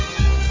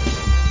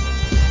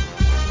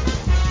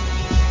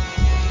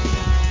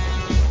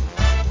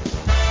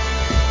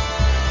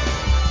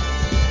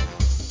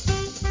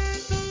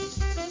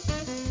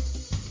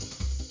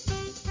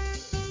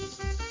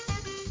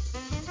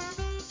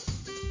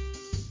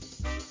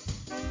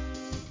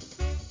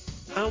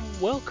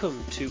and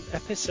welcome to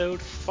episode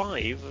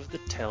 5 of the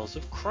Tales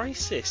of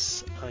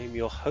Crisis. I'm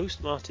your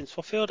host, Martin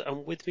Swaffield,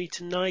 and with me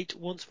tonight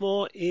once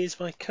more is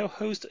my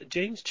co-host,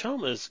 James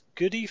Chalmers.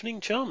 Good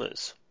evening,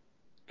 Chalmers.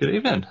 Good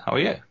evening, how are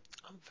you?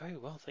 I'm very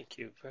well, thank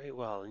you, very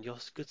well. And your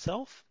good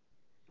self?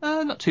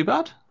 Not too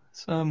bad.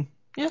 It's,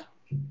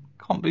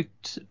 can't be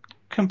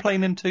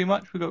complaining too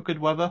much. We've got good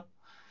weather,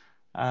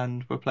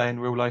 and we're playing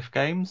real-life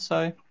games,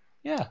 so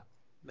yeah.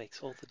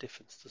 Makes all the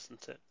difference,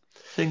 doesn't it?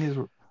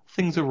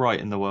 Things are right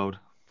in the world.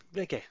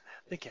 They're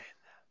getting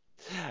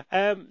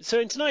there. So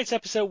in tonight's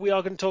episode, we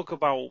are going to talk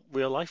about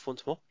real life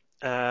once more.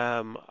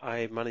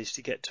 I managed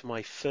to get to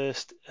my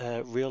first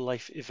real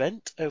life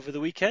event over the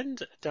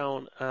weekend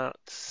down at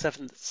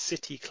 7th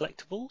City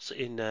Collectibles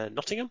in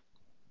Nottingham.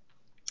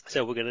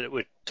 So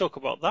we'll talk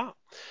about that.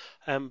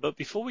 But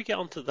before we get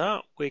onto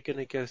that, we're going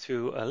to go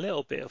through a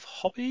little bit of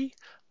hobby,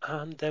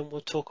 and then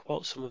we'll talk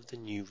about some of the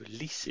new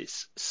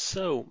releases.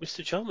 So,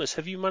 Mr. Chalmers,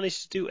 have you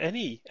managed to do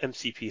any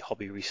MCP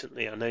hobby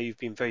recently? I know you've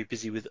been very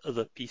busy with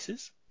other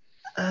pieces.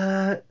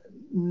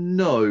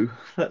 No,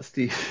 that's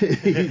the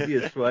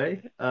easiest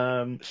way.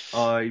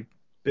 I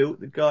built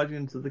the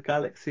Guardians of the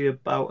Galaxy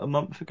about a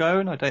month ago,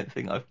 and I don't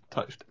think I've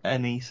touched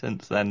any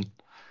since then.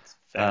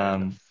 Fair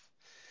enough.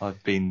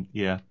 I've been,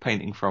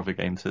 painting for other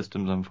game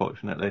systems,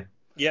 unfortunately.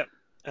 Yep.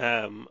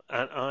 And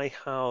I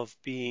have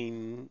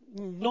been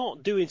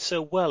not doing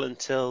so well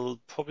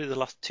until probably the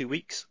last 2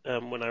 weeks,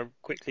 when I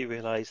quickly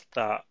realised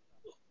that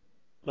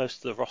most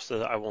of the roster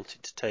that I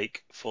wanted to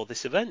take for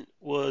this event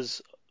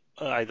was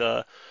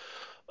either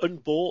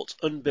unbought,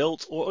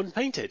 unbuilt, or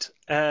unpainted.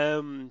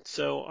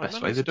 So I Best way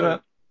to managed do to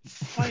it.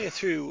 fire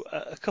through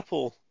a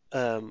couple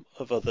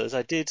of others.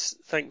 I did,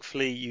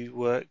 thankfully, you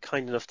were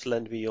kind enough to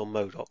lend me your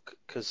MODOK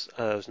because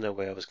there was no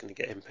way I was going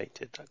to get him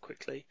painted that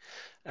quickly.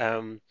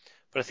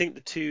 But I think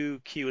the two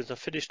key ones, I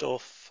finished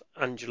off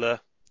Angela.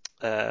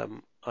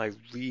 I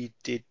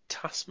redid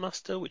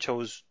Taskmaster, which I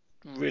was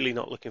really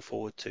not looking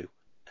forward to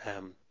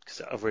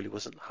because I really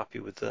wasn't happy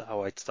with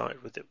how I'd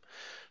started with him.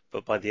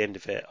 But by the end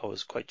of it, I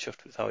was quite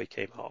chuffed with how he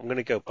came out. I'm going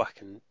to go back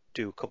and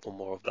do a couple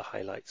more of the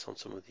highlights on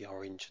some of the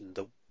orange and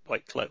the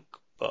white cloak,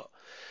 but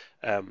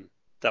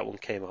that one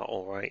came out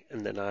all right.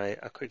 And then I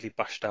quickly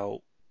bashed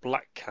out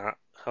Black Cat,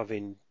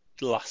 having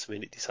last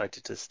minute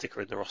decided to stick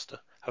her in the roster,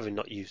 having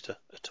not used her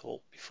at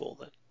all before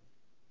then.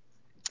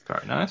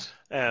 Very nice.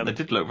 They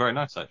did look very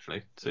nice,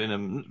 actually. Seeing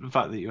them, the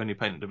fact that you only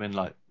painted them in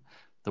like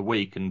the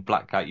week, and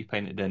Black Cat you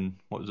painted in,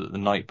 what was it, the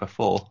night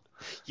before?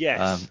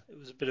 Yes, it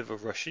was a bit of a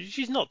rush.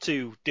 She's not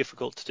too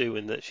difficult to do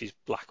in that she's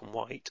black and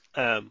white,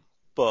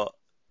 but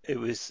it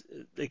was,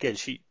 again,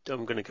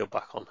 I'm going to go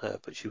back on her,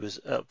 but she was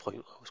at a point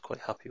I was quite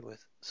happy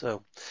with.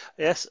 So,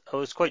 yes, I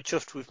was quite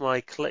chuffed with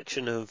my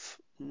collection of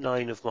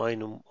 9 of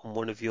mine and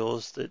one of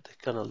yours. They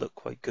kind of look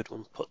quite good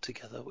when put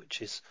together,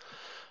 which is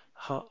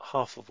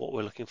half of what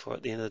we're looking for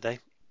at the end of the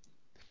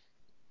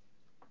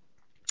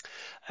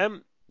day.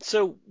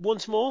 So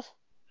once more,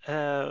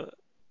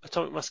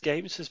 Atomic Mass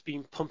Games has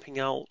been pumping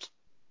out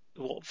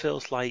what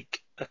feels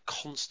like a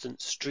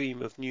constant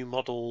stream of new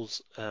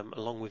models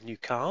along with new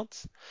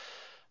cards.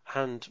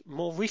 And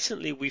more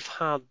recently, we've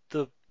had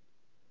the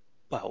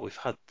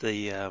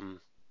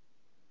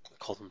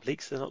call them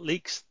leaks. They're not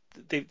leaks.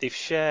 They've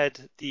shared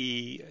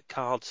the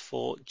cards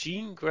for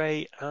Jean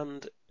Grey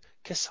and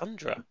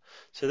Cassandra.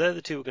 So they're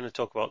the two we're going to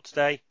talk about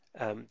today.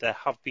 There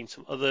have been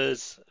some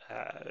others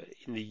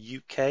in the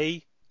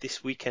UK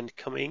this weekend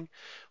coming.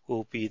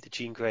 Will be the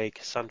Jean Grey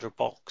Cassandra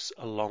box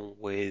along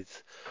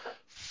with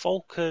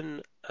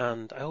Falcon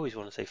and I always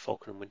want to say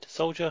Falcon and Winter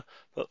Soldier,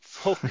 but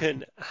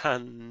Falcon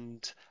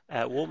and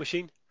War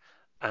Machine.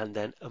 And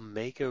then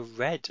Omega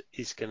Red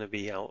is going to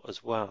be out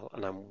as well,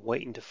 and I'm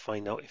waiting to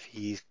find out if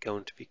he's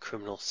going to be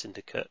Criminal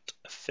Syndicate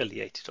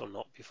affiliated or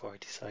not before I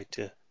decide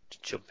to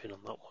jump in on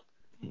that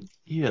one.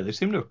 Yeah, they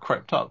seem to have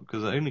crept up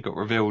because they only got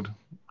revealed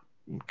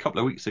a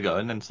couple of weeks ago,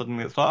 and then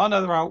suddenly it's like, oh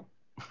no, they're out.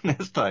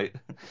 It's tight.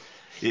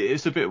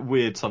 It's a bit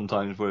weird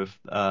sometimes with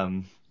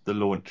the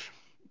launch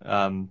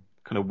kind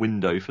of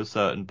window for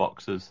certain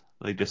boxes.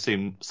 They just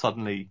seem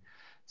suddenly,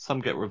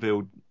 some get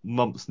revealed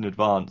months in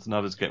advance, and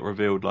others get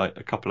revealed like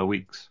a couple of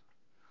weeks.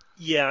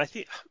 Yeah, I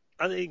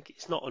think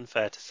it's not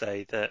unfair to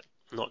say that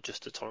not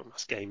just Atomic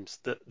Mass Games,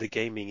 that the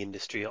gaming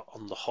industry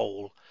on the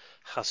whole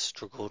has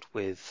struggled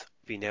with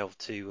being able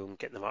to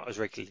get them out as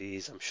regularly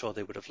as I'm sure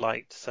they would have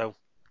liked. So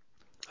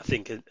I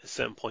think at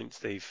certain points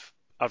they've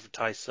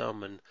advertised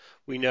some, and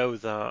we know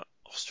that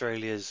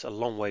Australia's a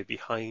long way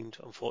behind,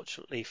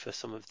 unfortunately, for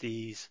some of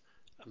these.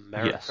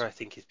 America, Yes. I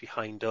think, is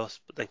behind us,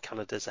 but then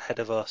Canada's ahead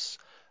of us.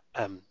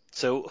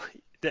 So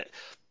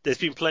there's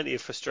been plenty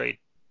of frustrated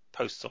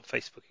posts on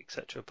Facebook,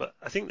 etc. But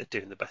I think they're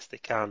doing the best they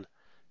can,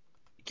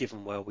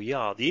 given where we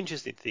are. The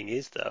interesting thing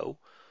is, though,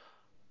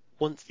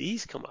 once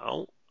these come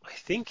out, I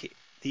think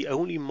the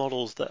only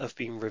models that have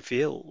been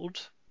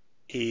revealed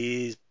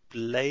is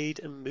Blade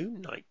and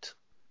Moon Knight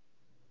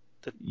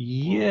that will not be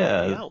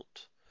Yeah,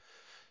 out.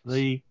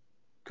 they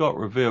got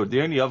revealed.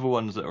 The only other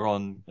ones that are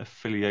on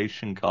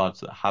affiliation cards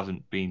that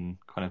haven't been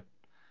kind of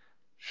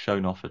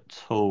shown off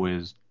at all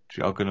is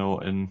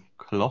Juggernaut and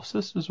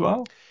Colossus as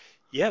well.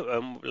 Yeah,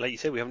 like you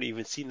said, we haven't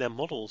even seen their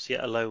models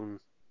yet alone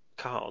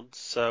cards.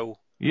 So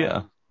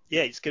Yeah,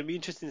 yeah, it's going to be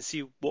interesting to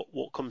see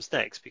what comes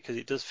next, because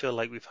it does feel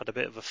like we've had a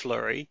bit of a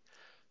flurry,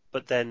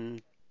 but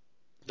then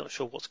not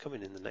sure what's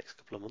coming in the next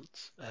couple of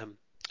months.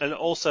 And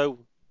also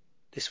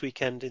this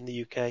weekend in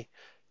the UK,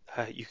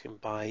 you can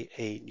buy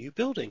a new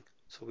building.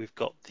 So we've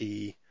got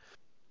the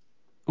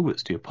oh,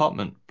 it's the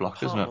apartment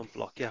block, isn't it? apartment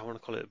block. Yeah, I want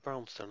to call it a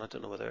brownstone. I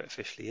don't know whether it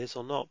officially is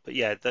or not, but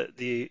yeah,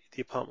 the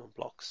apartment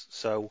blocks.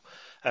 So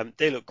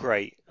they look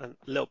great and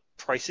a little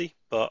pricey,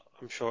 but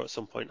I'm sure at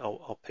some point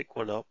I'll pick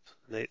one up.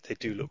 They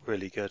do look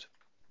really good.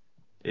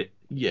 It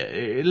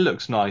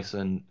looks nice,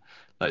 and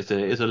like I said,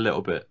 it is a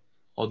little bit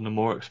on the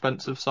more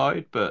expensive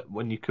side. But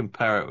when you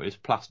compare it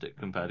with plastic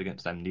compared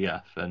against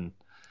MDF, and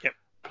Yep,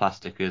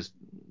 plastic is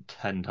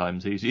 10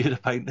 times easier to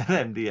paint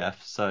than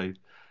MDF, so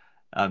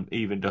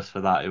even just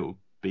for that, it will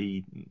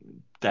be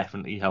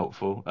definitely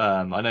helpful.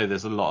 I know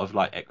there's a lot of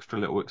like extra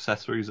little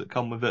accessories that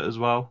come with it as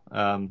well.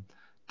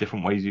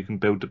 Different ways you can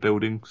build the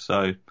building,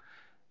 so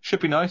should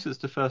be nice. It's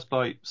the first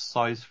like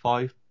size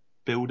 5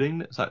 building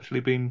that's actually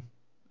been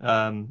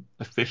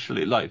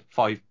officially like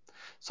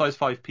size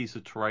 5 piece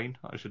of terrain,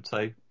 I should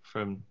say,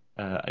 from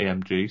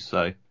AMG.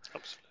 So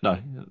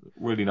absolutely. no,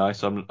 really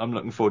nice. I'm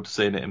looking forward to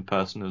seeing it in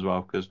person as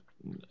well, because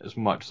as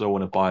much as I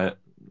want to buy it,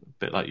 a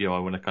bit like you, I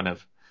want to kind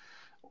of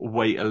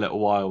wait a little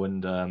while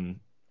and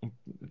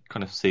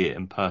kind of see it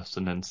in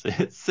person and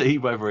see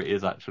whether it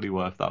is actually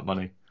worth that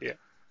money. Yeah.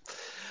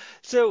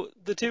 So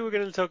the two we're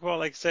going to talk about,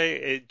 like I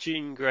say,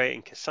 Jean Grey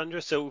and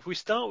Cassandra. So if we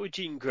start with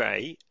Jean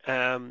Grey,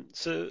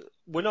 so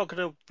we're not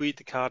going to read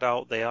the card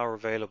out. They are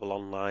available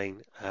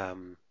online.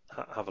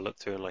 Have a look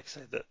through, and like I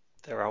say, that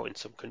they're out in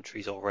some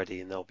countries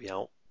already, and they'll be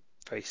out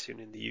very soon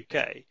in the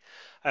UK.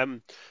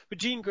 But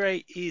Jean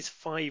Grey is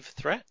 5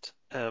 threat.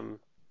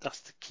 That's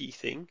the key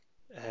thing.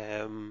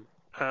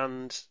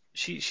 And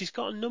she's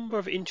got a number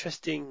of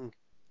interesting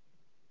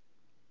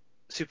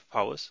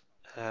superpowers.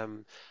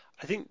 Um,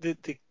 I think the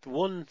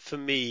one for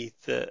me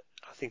that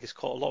I think has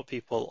caught a lot of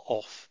people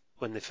off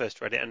when they first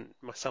read it, and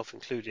myself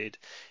included,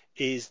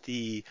 is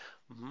the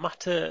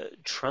matter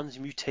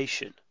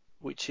transmutation,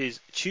 which is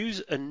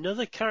choose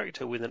another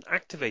character with an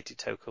activated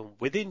token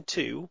within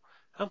 2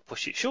 and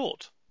push it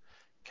short.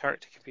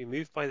 Character can be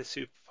moved by the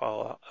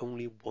superpower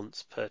only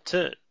once per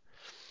turn.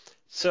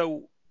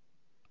 So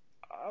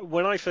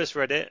when I first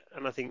read it,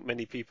 and I think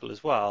many people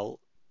as well,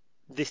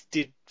 this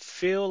did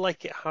feel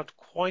like it had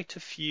quite a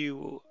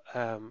few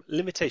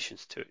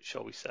limitations to it,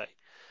 shall we say.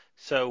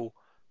 So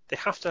they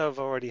have to have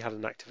already had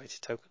an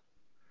activated token.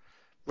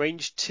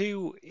 Range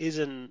 2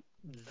 isn't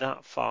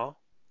that far.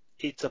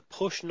 It's a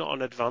push, not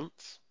an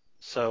advance.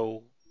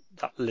 So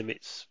that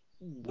limits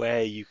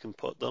where you can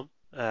put them.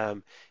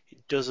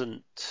 It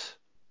doesn't,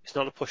 it's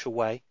not a push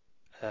away.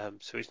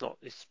 So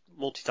it's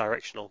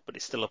multi-directional, but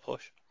it's still a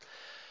push.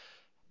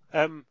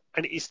 And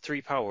it is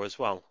 3 power as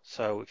well.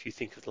 So if you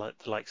think of like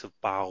the likes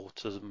of Bow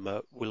to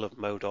the Will of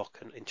Modoc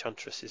and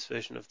Enchantress's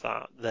version of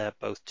that, they're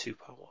both 2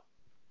 power.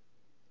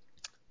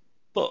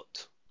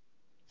 But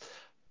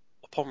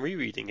upon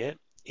rereading it,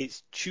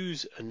 it's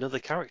choose another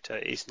character.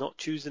 It's not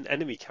choose an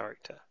enemy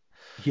character.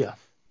 Yeah.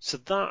 So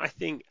that I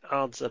think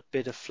adds a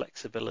bit of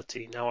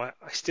flexibility. Now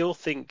I still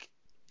think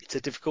it's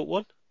a difficult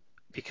one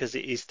because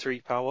it is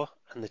 3 power,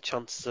 and the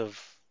chances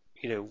of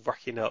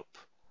racking up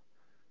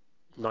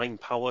 9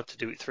 power to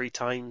do it 3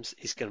 times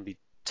is going to be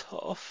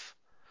tough.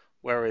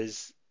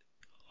 Whereas,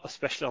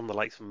 especially on the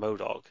likes of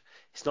Modoc,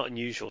 it's not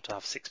unusual to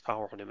have 6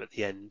 power on him at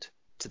the end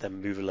to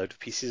then move a load of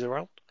pieces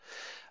around.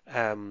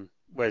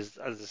 Whereas,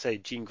 as I say,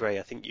 Jean Grey,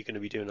 I think you're going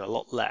to be doing a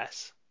lot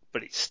less,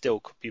 but it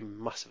still could be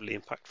massively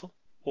impactful.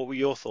 What were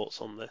your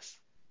thoughts on this?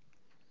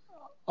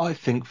 I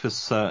think for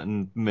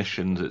certain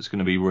missions, it's going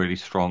to be really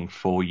strong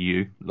for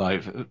you,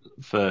 like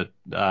for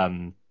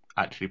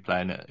actually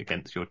playing it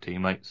against your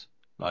teammates.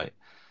 Like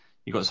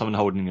you got someone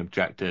holding an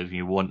objective, and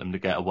you want them to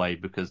get away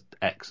because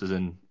X is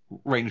in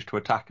range to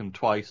attack them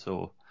twice,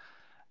 or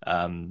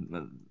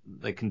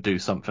they can do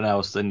something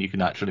else. Then you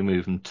can actually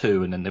move them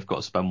 2, and then they've got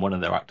to spend one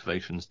of their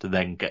activations to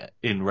then get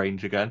in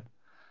range again.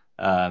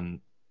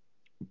 Um,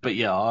 but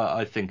yeah,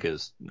 I think you're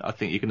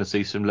going to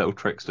see some little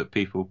tricks that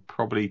people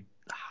probably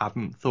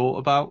haven't thought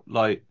about,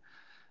 like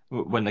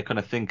when they kind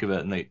of think of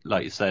it, and they,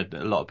 like you said,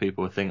 a lot of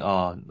people would think,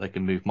 oh, they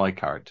can move my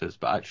characters,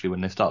 but actually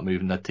when they start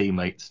moving their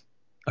teammates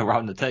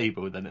around the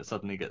table, then it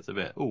suddenly gets a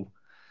bit,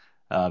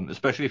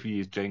 especially if you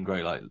use Jane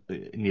Grey like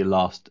in your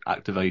last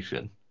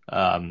activation,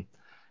 and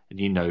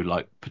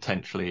like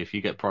potentially if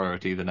you get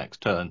priority the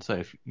next turn,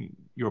 say if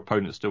your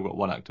opponent's still got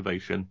one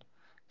activation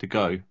to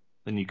go,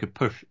 then you could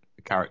push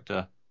a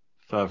character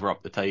further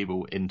up the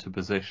table into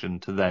position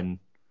to then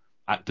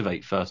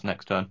activate first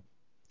next turn.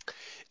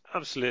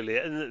 Absolutely,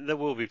 and there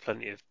will be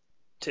plenty of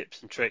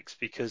tips and tricks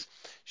because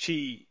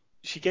she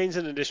gains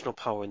an additional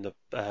power in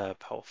the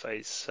power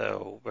phase.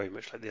 So very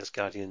much like the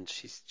Asgardian,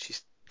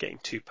 she's getting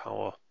 2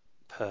 power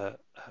per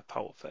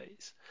power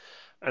phase,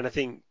 and I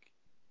think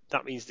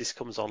that means this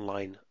comes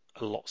online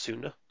a lot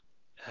sooner.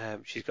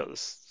 She's got the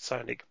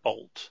Psionic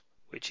Bolt,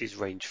 which is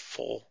range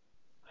 4,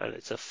 and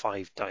it's a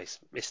 5 dice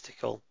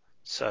mystical,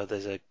 so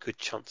there's a good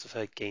chance of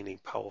her gaining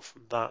power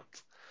from that.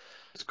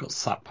 It's got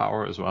sap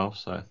power as well,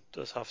 so It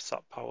does have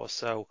sap power,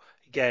 so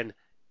again,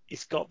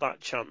 it's got that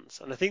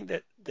chance. And I think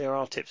that there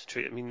are tips and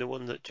tricks. I mean, the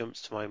one that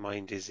jumps to my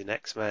mind is in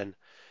X-Men,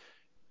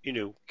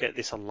 get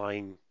this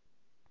online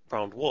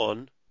round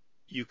 1,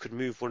 you could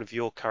move one of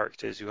your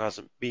characters who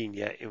hasn't been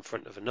yet in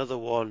front of another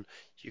one.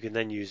 You can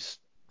then use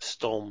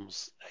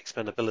Storm's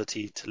X-Men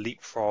ability to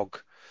leapfrog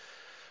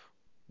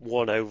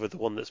one over the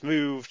one that's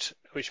moved,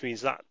 which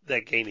means that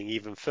they're gaining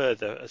even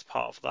further as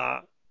part of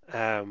that.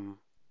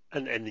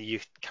 And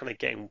you kind of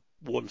getting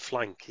one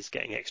flank is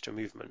getting extra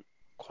movement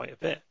quite a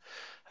bit.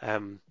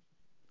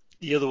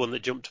 The other one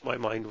that jumped to my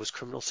mind was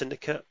Criminal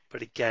Syndicate,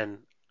 but again,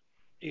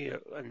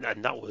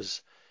 and that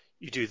was,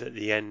 you do that at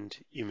the end,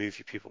 you move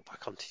your people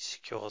back onto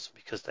secures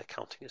because they're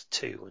counting as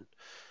 2, and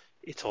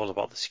it's all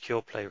about the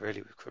secure play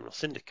really with Criminal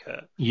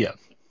Syndicate. yeah.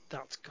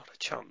 That's got a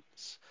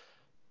chance.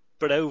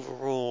 But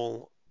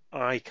overall,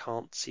 I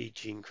can't see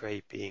Jean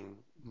Grey being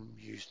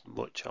used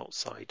much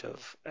outside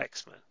of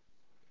X-Men.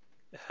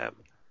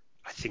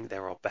 I think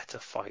there are better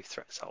 5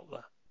 threats out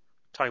there.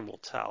 Time will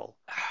tell,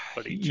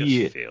 but it just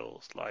Yeah.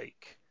 feels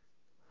like...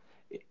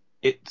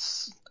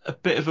 It's a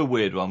bit of a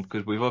weird one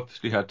because we've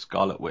obviously had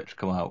Scarlet Witch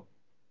come out.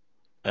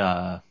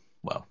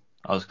 Well,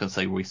 I was going to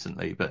say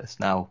recently, but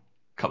it's now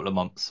a couple of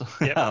months.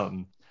 Yep.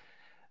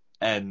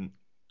 And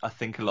I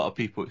think a lot of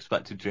people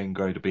expected Jean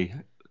Grey to be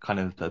kind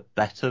of the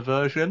better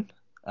version.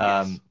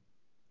 Yes.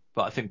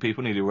 But I think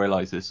people need to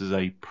realise this is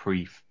a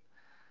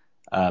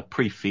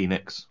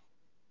pre-Phoenix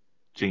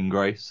Jean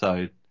Grey,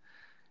 so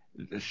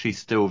she's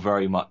still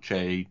very much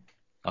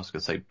I was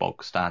going to say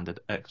bog standard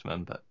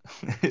X-Men, but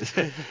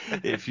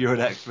if you're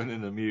an X-Men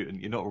and a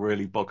mutant, you're not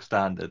really bog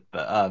standard.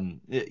 But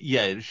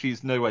yeah,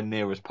 she's nowhere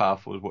near as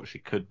powerful as what she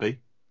could be.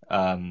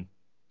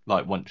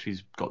 Like once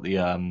she's got the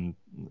kind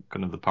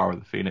of the power of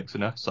the Phoenix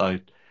in her. So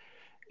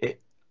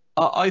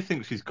I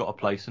think she's got a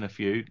place in a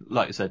few.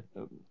 Like I said,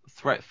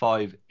 Threat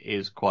 5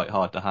 is quite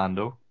hard to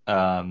handle.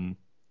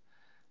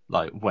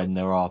 Like when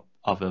there are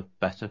other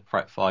better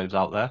Threat 5s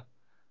out there.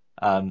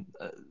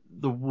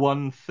 The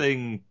one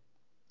thing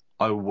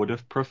I would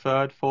have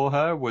preferred for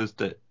her was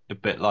that a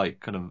bit like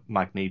kind of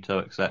Magneto,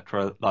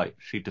 etc. Like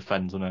she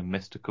defends on a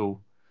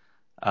mystical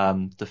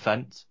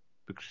defense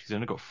because she's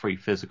only got 3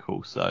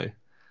 physical, so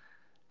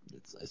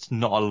it's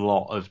not a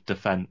lot of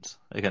defense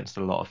against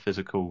a lot of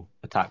physical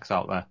attacks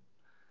out there.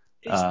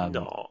 It's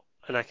not.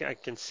 And I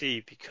can see,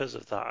 because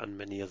of that and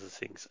many other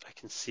things, I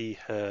can see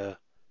her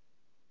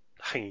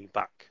hanging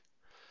back.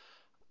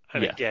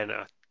 And Yeah, again,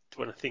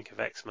 when I think of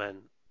X-Men,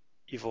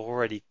 you've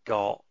already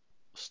got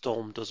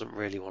Storm doesn't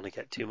really want to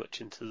get too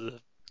much into the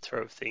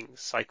throw of things.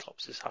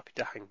 Cyclops is happy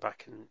to hang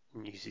back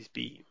and use his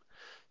beam.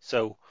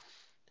 So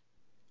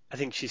I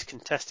think she's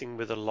contesting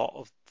with a lot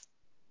of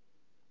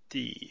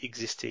the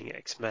existing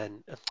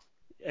X-Men,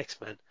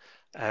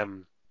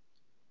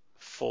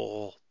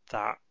 for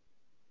that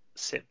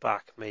sit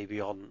back maybe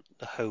on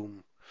the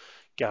home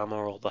Gamma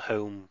or the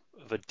home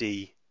of a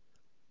D.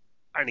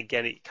 And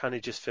again, it kind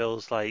of just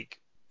feels like,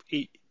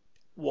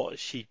 what is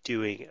she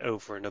doing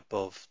over and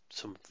above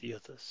some of the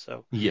others?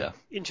 So yeah,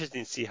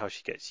 interesting to see how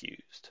she gets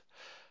used.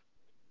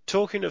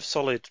 Talking of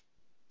solid,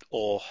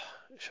 or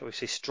shall we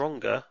say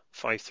stronger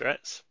 5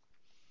 threats,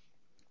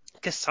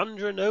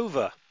 Cassandra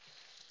Nova.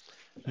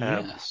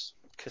 yes,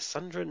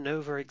 Cassandra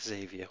Nova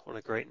Xavier, what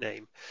a great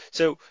name.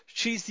 So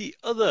she's the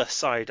other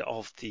side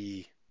of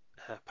the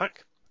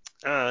pack,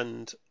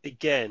 and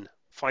again,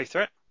 5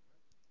 threat,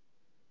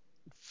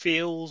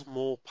 feels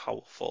more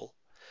powerful.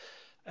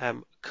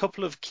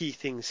 Couple of key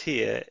things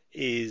here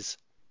is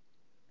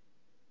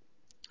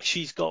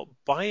she's got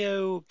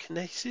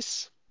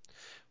biokinesis,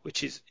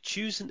 which is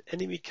choose an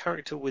enemy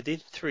character within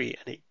 3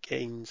 and it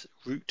gains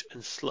root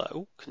and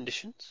slow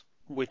conditions,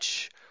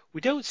 which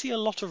we don't see a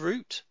lot of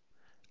root.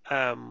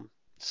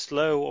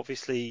 Slow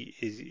obviously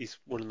is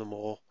one of the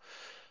more,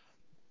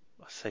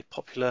 I say,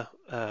 popular.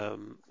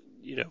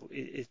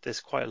 There's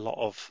quite a lot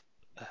of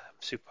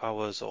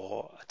superpowers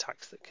or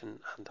attacks that can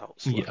hand out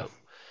yeah,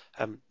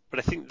 slow. But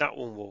I think that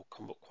one will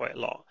come up quite a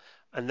lot.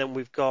 And then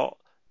we've got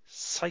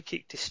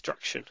Psychic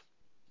Distraction.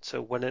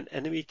 So when an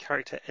enemy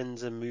character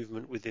ends a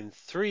movement within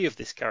 3 of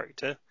this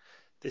character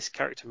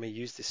may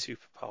use this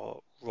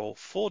superpower, roll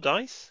 4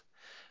 dice,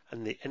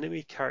 and the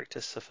enemy character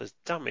suffers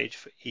damage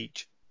for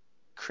each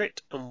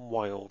crit and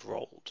wild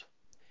rolled.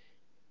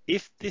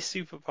 If this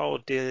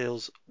superpower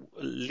deals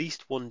at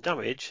least 1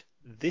 damage,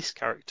 this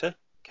character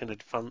can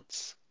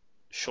advance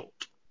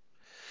short.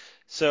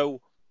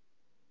 So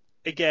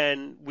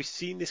again, we've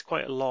seen this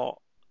quite a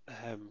lot,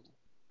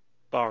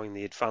 barring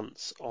the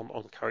advance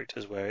on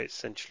characters where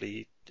it's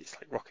like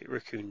Rocket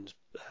Raccoon's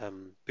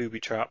booby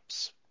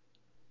traps.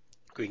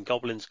 Green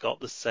Goblin's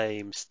got the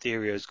same,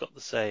 Mysterio's got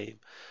the same.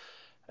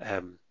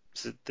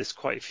 So there's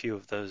quite a few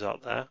of those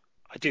out there.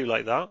 I do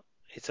like that.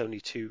 It's only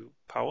 2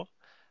 power.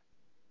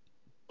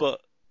 But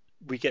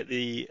we get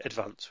the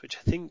advance, which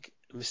I think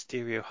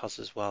Mysterio has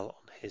as well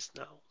on his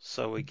now.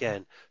 So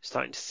again,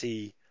 starting to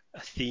see a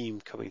theme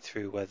coming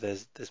through where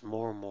there's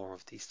more and more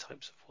of these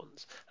types of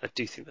ones. I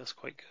do think that's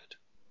quite good.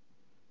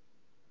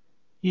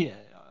 Yeah,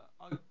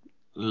 I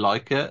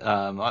like it.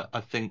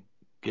 I think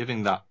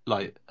giving that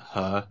like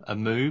her a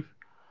move.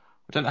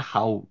 I don't know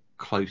how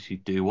close you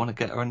do want to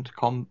get her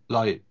into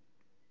like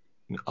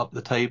up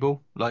the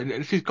table.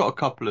 Like she's got a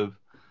couple of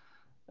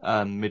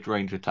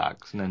mid-range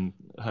attacks, and then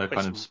her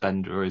kind of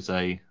spender is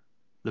the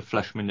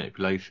flesh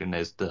manipulation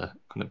is the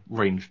kind of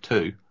range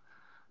 2.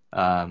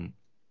 The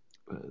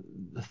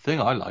thing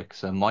I like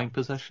is a mind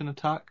possession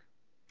attack.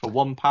 For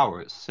 1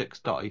 power, it's 6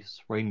 dice,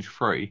 range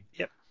 3.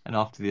 Yep. And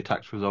after the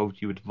attack's resolved,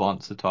 you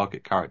advance the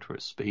target character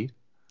at speed.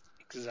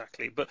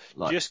 Exactly. But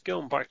just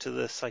going back to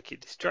the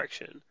psychic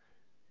distraction,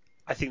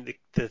 I think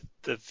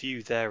the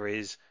view there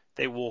is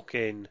they walk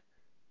in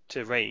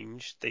to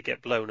range, they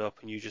get blown up,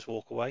 and you just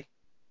walk away.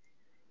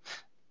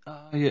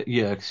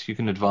 Yeah, because you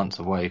can advance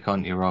away,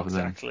 can't you? Rather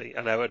exactly.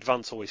 I know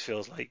advance always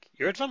feels like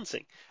you're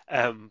advancing,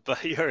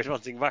 but you're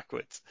advancing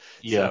backwards.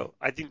 Yeah. So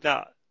I think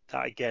that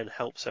again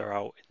helps her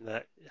out in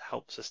that it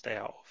helps her stay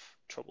out of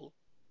trouble.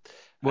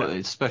 Well,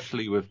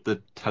 especially with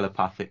the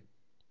telepathic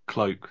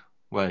cloak,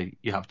 where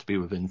you have to be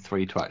within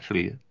 3 to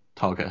actually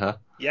target her.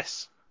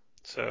 Yes.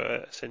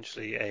 So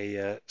essentially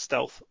a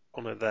stealth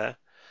on her there.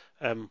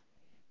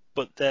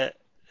 But there,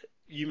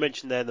 you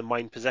mentioned there the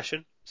mind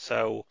possession.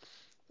 So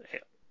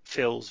it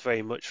feels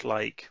very much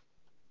like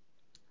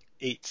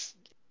it's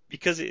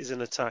because it is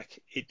an attack,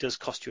 it does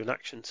cost you an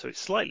action, so it's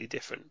slightly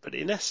different. But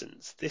in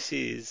essence, this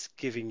is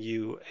giving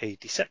you a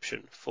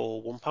deception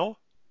for 1 power.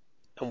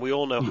 And we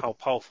all know how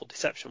powerful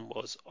deception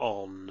was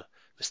on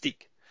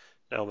Mystique.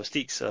 Now,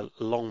 Mystique's a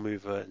long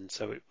mover, and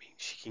so it means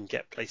she can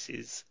get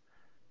places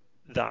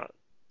that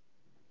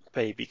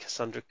maybe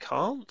Cassandra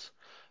can't.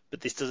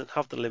 But this doesn't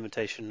have the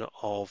limitation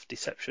of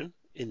deception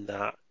in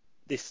that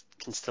this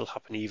can still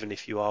happen even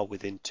if you are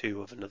within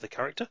 2 of another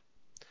character.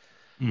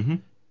 Mm-hmm.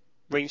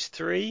 Range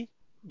 3,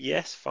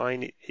 yes,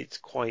 fine. It's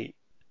quite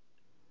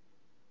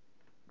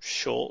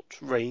short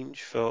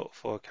range for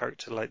a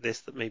character like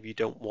this that maybe you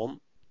don't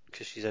want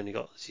because she's only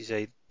got, as you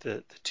say,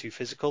 the 2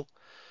 physical.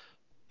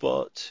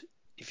 But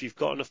if you've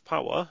got enough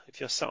power, if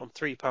you're sat on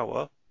 3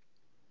 power,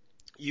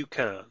 you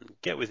can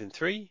get within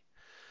 3,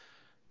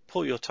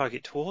 pull your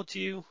target towards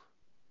you,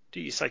 do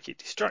your psychic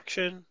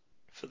distraction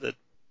for the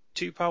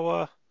 2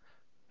 power,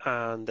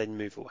 and then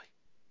move away.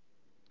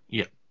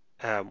 Yeah.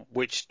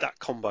 Which that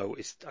combo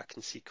is, I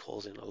can see,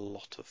 causing a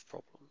lot of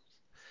problems.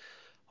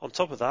 On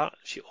top of that,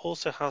 she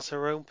also has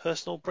her own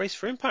personal brace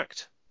for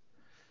impact.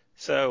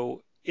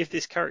 So if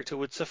this character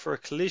would suffer a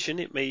collision,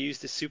 it may use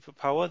this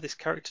superpower. This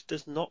character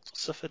does not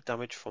suffer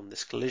damage from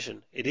this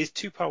collision. It is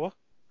 2 power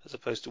as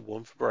opposed to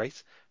 1 for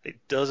brace. It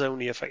does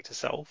only affect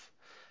herself.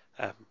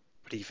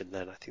 But even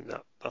then, I think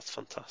that's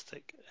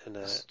fantastic. And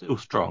still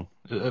strong.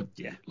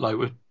 Yeah. Like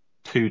with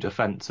 2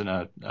 defense and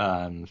a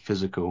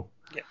physical.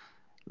 Yeah.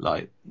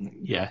 Like,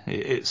 yeah,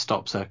 it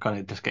stops her kind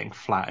of just getting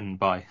flattened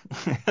by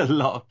a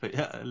lot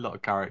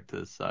of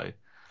characters. So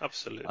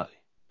Absolutely.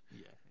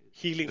 yeah,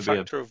 Healing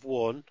factor of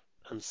 1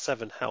 and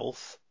 7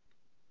 health.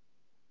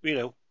 You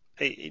know,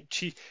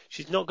 she's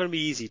not going to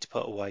be easy to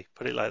put away.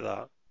 Put it like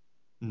that.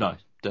 No,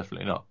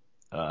 definitely not.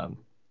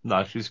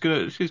 No, she's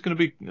gonna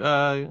be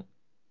good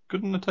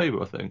on the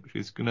table. I think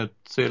she's gonna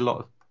see a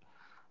lot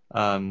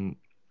of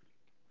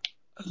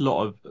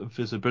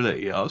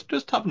visibility. I was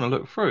just having a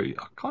look through.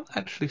 I can't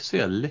actually see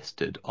her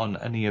listed on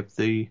any of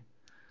the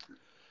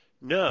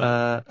No, she's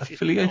not at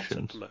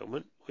affiliations. the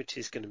moment, which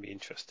is going to be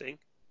interesting.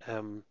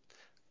 And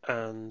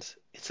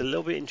it's a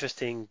little bit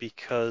interesting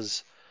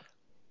because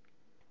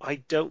I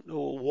don't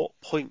know at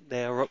what point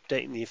they are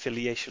updating the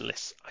affiliation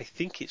lists. I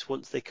think it's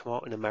once they come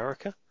out in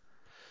America.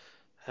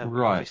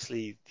 Right.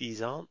 Obviously,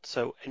 these aren't.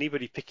 So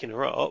anybody picking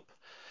her up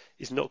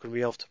is not going to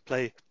be able to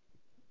play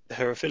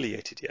her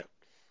affiliated yet.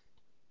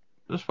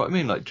 That's what I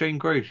mean. Like Jane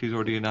Grey, she's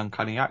already in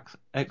Uncanny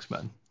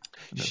X-Men.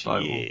 She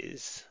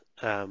is.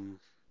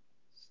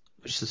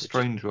 It's a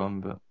strange one,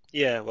 but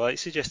yeah. Well, it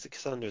suggests that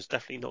Cassandra is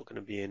definitely not going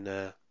to be in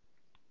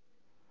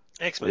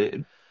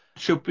X-Men.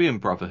 She'll be in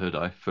Brotherhood,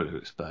 I fully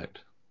expect.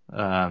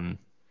 I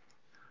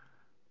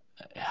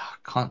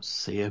can't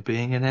see her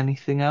being in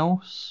anything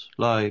else.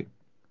 Like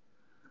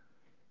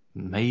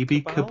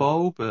maybe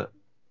Cabal, but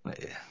I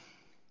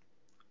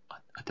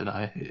don't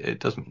know. It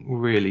doesn't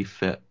really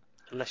fit.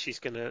 Unless she's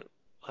going to.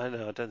 I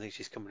know. I don't think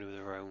she's coming with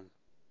her own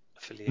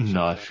affiliation No,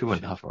 card. she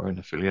wouldn't have her own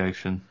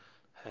affiliation.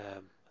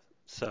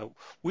 So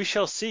we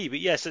shall see. But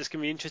yes, it's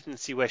going to be interesting to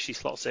see where she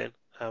slots in.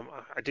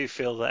 I do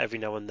feel that every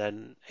now and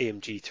then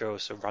AMG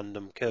throws a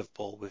random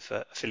curveball with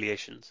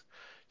affiliations,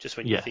 just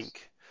when you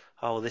think,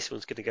 oh, this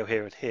one's going to go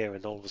here and here,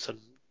 and all of a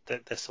sudden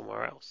they're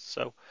somewhere else.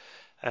 So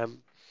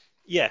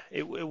yeah,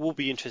 it will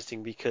be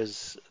interesting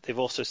because they've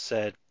also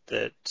said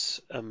that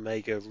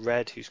Omega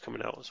Red, who's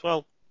coming out as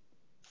well,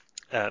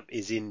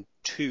 is in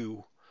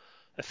 2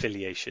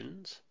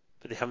 affiliations,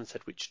 but they haven't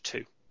said which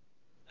 2.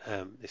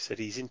 They said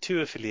he's in 2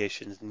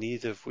 affiliations,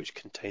 neither of which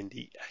contain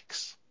the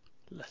X,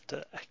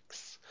 letter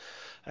X.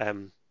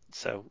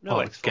 So no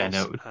Well, again,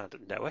 X-Force it would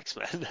and no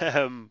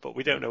X-Men, but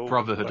we don't know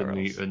Brotherhood of where else.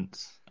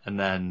 Mutants, and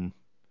then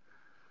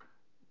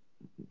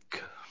c-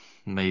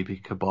 maybe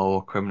Cabal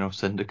or Criminal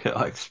Syndicate,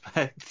 I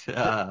expect.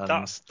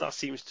 That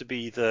seems to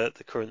be the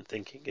current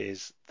thinking,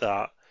 is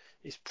that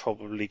it's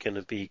probably going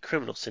to be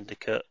Criminal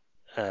Syndicate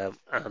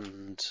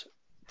and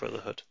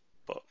Brotherhood.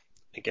 But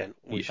again,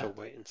 we Yeah. shall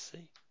wait and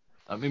see.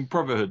 I mean,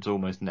 Brotherhood's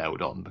almost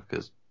nailed on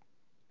because,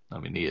 I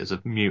mean, he is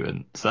a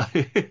mutant, so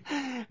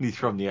and he's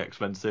from the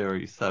X-Men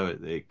series, so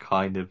it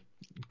kind of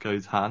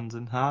goes hand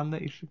in hand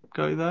that he should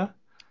go there.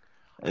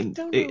 I And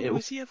don't know. it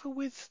Was he ever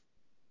with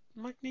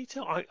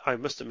Magneto? I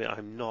must admit,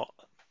 I'm not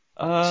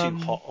too um,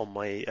 hot on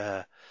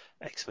my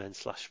X-Men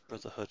 /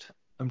 Brotherhood.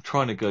 I'm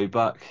trying to go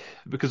back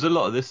because a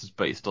lot of this is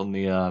based on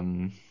the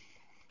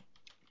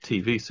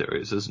TV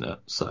series, isn't it?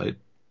 So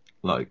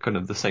like kind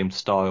of the same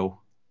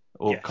style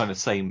or Yes. kind of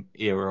same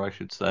era, I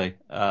should say.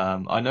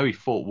 I know he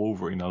fought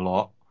Wolverine a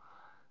lot.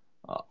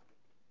 Uh,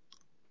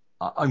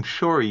 I'm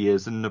sure he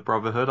is in the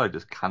Brotherhood. I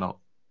just cannot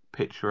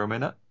picture him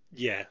in it.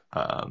 Yeah.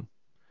 Um,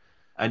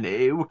 and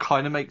it would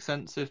kind of make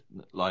sense if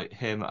like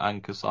him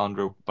and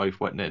Cassandra both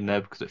went in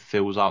there because it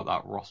fills out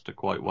that roster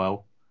quite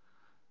well.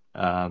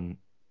 Um,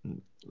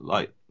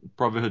 like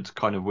Brotherhood's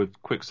kind of with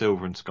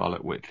Quicksilver and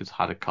Scarlet Witch has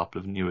had a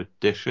couple of new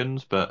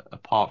additions, but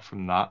apart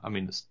from that, I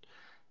mean,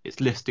 it's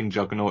listing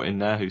Juggernaut in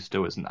there who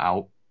still isn't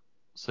out,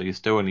 so you're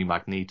still only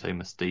Magneto,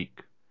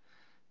 Mystique,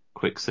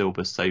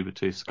 Quicksilver,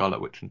 Sabretooth,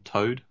 Scarlet Witch, and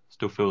Toad.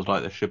 Still feels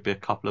like there should be a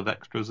couple of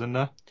extras in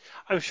there.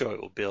 I'm sure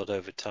it will build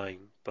over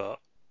time, but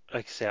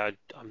like I say,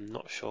 I'm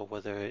not sure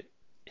whether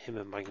him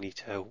and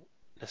Magneto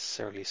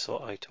necessarily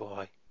saw eye to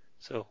eye.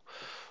 So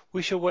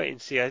we shall wait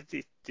and see.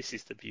 This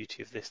is the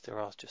beauty of this. There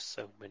are just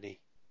so many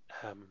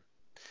um,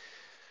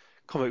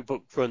 comic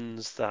book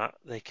runs that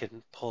they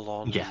can pull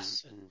on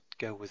Yes, and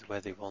go with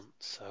where they want.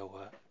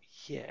 So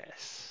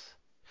yes,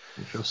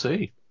 we shall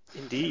see.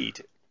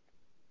 indeed.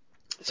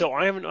 So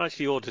I haven't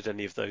actually ordered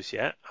any of those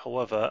yet.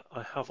 However,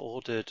 I have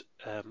ordered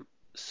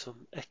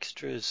some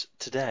extras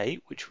today,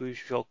 which we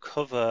shall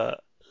cover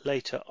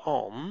later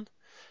on,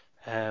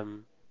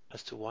 um,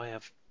 as to why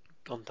I've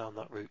gone down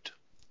that route.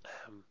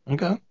 Um,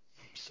 Okay.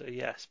 so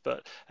yes,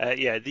 but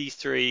yeah, these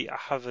three I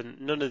haven't.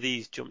 None of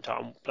these jumped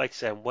out. Like I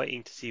say, I'm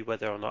waiting to see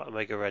whether or not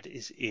Omega Red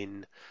is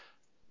in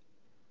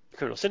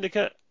Criminal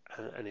Syndicate,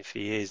 and if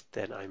he is,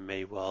 then I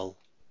may well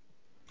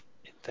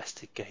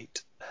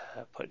investigate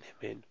putting him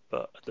in.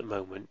 But at the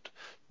moment,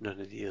 none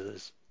of the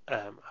others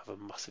have a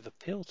massive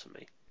appeal to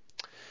me.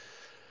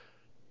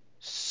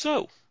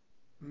 So,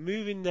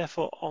 moving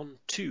therefore on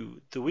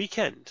to the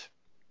weekend.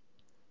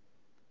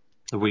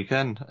 The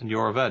weekend and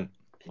your event.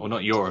 Or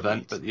not your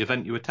event, Indeed, but the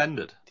event you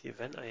attended. the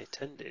event I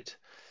attended.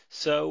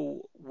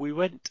 So we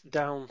went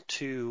down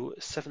to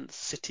Seventh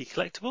City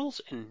Collectibles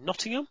in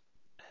Nottingham.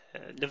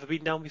 Never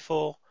been down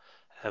before,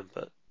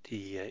 but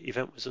the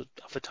event was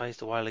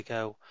advertised a while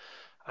ago,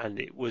 and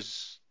it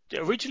was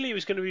originally it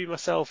was going to be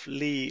myself,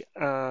 Lee,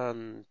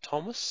 and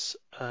Thomas.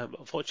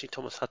 Unfortunately,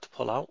 Thomas had to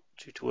pull out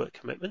due to work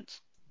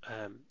commitments,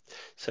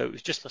 so it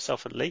was just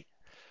myself and Lee,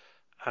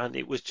 and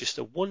it was just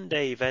a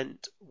one-day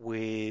event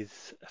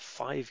with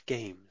 5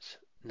 games.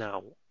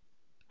 Now,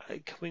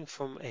 coming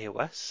from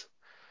AOS,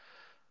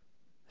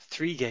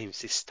 3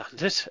 games is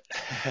standard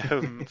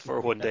for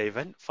a one-day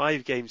event.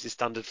 5 games is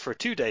standard for a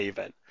two-day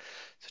event.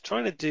 So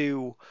trying to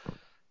do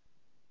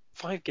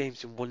 5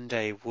 games in one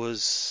day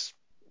was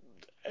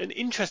an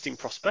interesting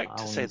prospect,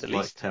 to say the Sounds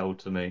like least. hell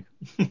to me.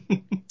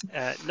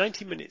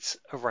 90 minutes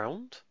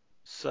around,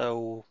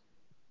 so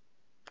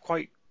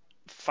quite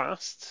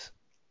fast.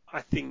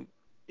 I think,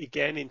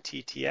 again, in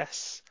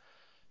TTS,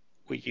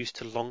 we're used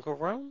to longer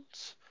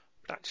rounds.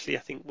 But actually,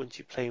 I think once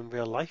you play in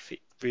real life, it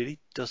really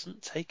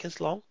doesn't take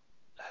as long.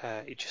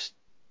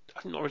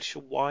 I'm not really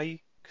sure why,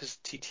 because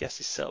TTS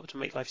is set up to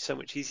make life so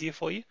much easier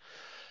for you.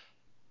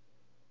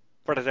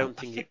 But I don't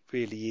I think think it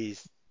really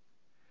is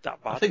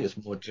that I bad. think it's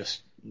more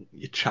just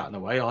you're chatting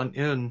away, aren't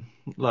you? And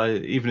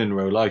like even in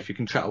real life, you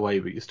can chat away,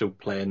 but you're still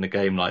playing the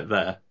game like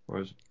there.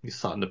 Whereas you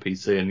sat on the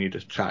PC and you're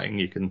just chatting,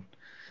 you can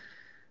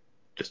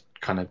just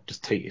kind of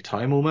just take your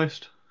time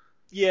almost.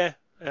 Yeah,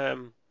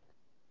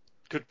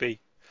 could be.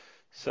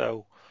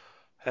 So,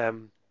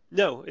 Um,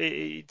 no,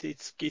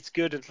 it's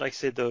good. And like I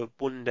said, the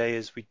one day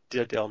as we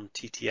did on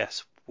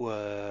TTS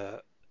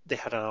were they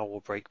had an hour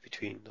break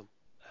between them,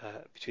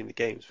 between the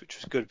games, which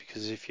was good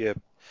because if you're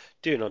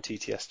doing on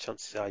TTS,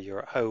 chances are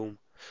you're at home,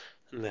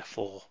 and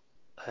therefore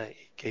it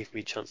gave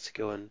me a chance to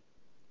go and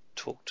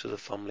talk to the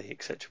family,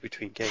 etc.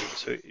 between games.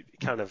 So it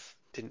kind of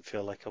didn't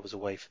feel like I was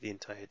away for the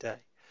entire day,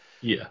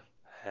 Yeah,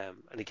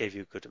 and it gave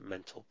you a good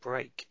mental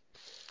break.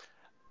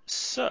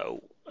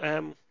 So,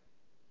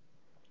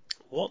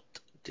 what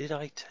did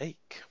I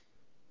take?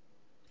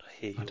 I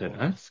hear I you don't all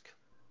know. ask.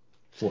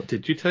 What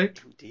did you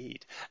take?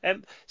 Indeed.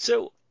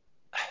 So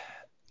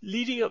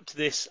leading up to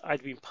this,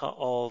 I'd been part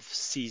of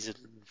season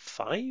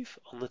 5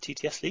 on the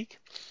TTS League,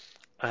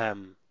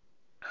 and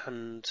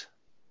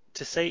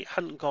to say it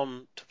hadn't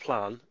gone to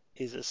plan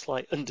is a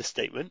slight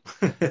understatement.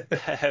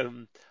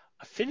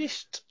 I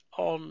finished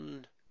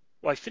on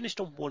Well, I finished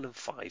on 1 and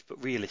 5,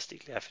 but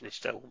realistically, I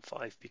finished 0 and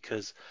 5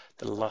 because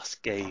the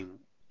last game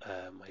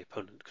my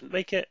opponent couldn't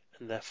make it,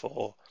 and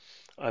therefore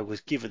I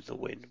was given the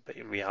win. But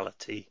in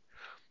reality,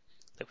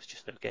 there was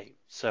just no game.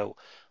 So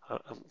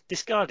I'm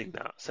discarding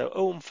that. So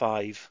 0 and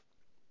 5.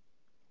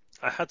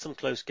 I had some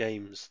close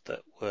games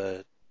that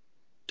were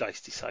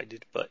dice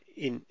decided, but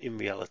in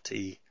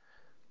reality,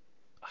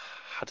 I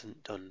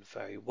hadn't done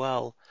very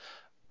well,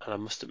 and I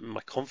must admit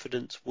my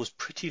confidence was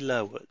pretty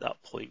low at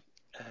that point.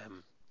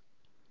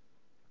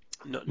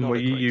 Not Were a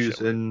you great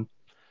showing.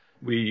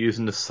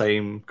 using the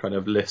same kind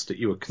of list that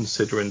you were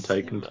considering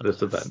taking to this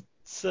Similar. event?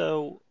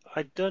 So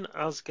I'd done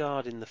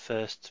Asgard in the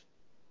first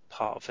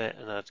part of it,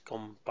 and I'd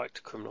gone back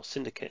to Criminal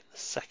Syndicate in the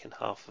second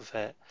half of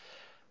it,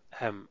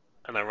 and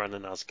I ran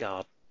an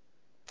Asgard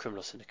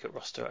Criminal Syndicate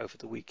roster over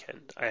the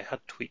weekend. I had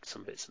tweaked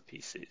some bits and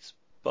pieces,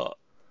 but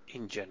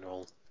in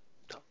general,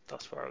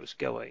 that's where I was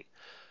going.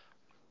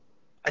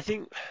 I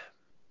think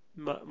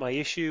my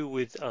issue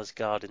with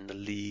Asgard in the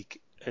league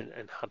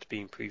and had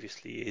been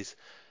previously is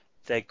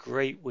they're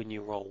great when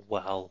you roll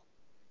well,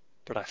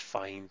 but I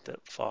find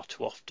that far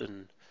too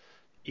often,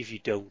 if you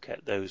don't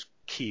get those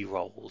key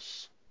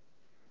rolls,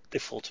 they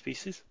fall to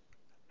pieces.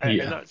 And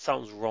Yeah, that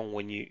sounds wrong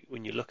when you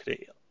look at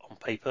it on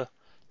paper.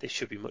 They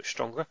should be much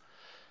stronger.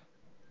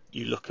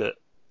 You look at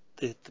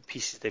the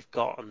pieces they've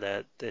got, and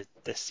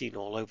they're seen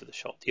all over the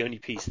shop. The only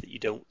piece that you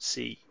don't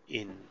see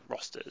in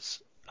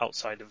rosters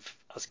outside of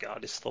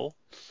Asgard is Thor,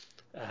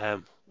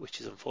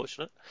 which is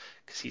unfortunate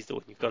because he's the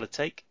one you've got to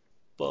take.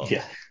 But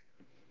yeah,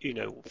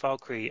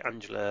 Valkyrie,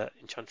 Angela,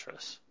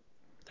 Enchantress,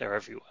 they're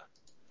everywhere.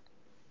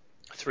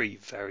 3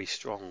 very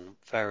strong,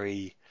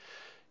 very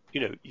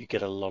you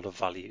get a lot of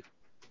value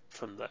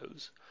from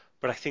those.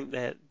 But I think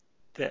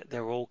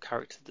they're all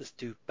characters that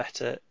do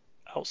better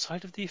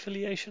outside of the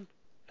affiliation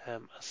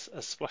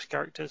as splash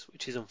characters,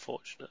 which is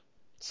unfortunate.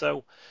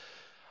 So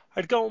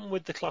I'd gone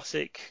with the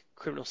classic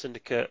Criminal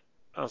Syndicate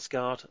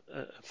Asgard.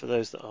 For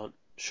those that aren't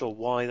sure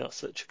why that's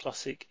such a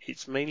classic,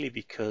 it's mainly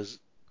because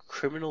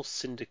Criminal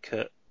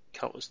Syndicate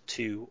counters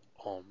 2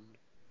 on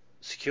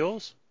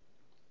secures.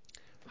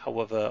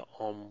 However,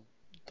 on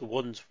the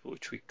ones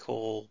which we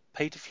call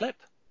pay to flip,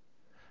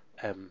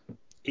 um,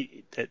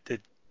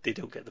 they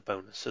don't get the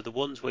bonus. So the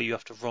ones where you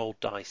have to roll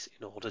dice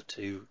in order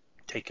to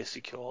take a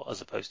secure, as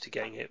opposed to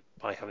getting it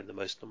by having the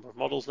most number of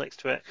models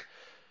next to it,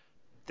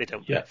 they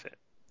don't yeah. benefit.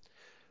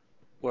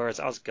 Whereas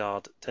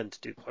Asgard tend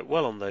to do quite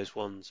well on those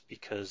ones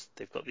because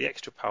they've got the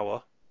extra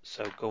power.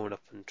 So going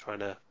up and trying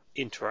to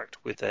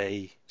interact with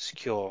a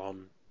secure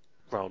on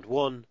round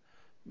 1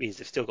 means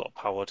they've still got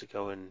power to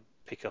go and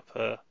pick up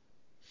a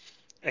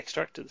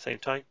extract at the same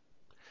time.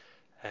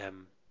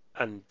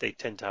 And they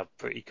tend to have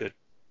pretty good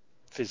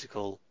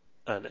physical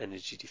and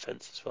energy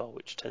defense as well,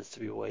 which tends to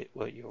be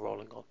what you're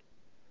rolling on.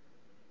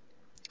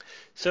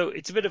 So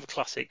it's a bit of a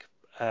classic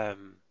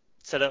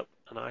setup,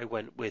 and I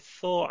went with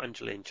Thor,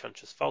 Angela,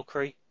 Enchantress,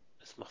 Valkyrie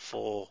as my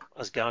 4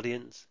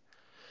 Asgardians,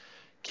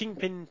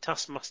 Kingpin,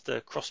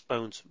 Taskmaster,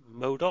 Crossbones,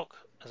 MODOK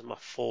as my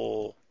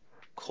 4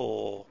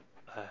 core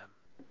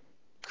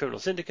criminal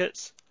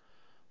syndicates,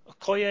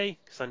 Okoye,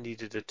 because I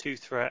needed a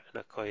 2-threat,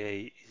 and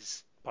Okoye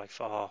is by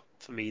far,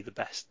 for me, the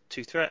best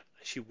 2-threat.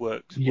 She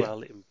works Yeah,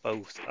 well in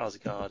both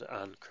Asgard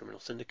and Criminal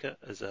Syndicate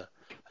as a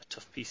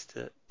tough piece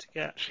to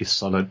get. she's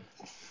solid.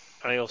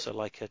 I also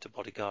like her to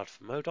bodyguard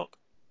for MODOK.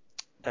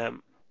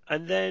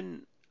 And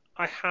then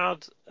I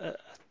had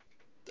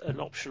an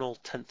optional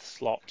 10th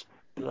slot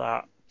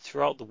that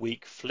throughout the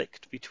week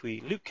flicked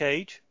between Luke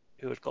Cage,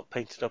 who had got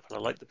painted up and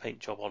I liked the paint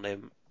job on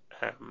him,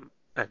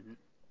 and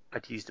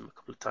I'd used him a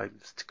couple of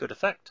times to good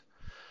effect.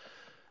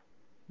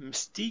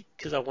 Mystique,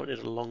 because I wanted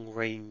a long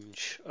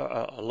range,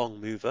 a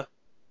long mover,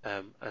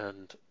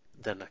 and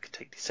then I could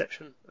take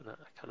Deception, and I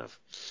kind of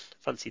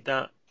fancied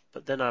that.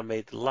 But then I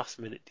made the last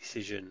minute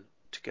decision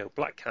to go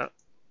Black Cat.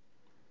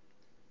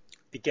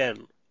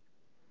 Again,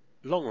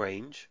 long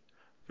range,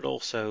 but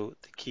also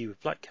the key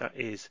with Black Cat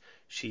is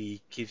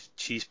she's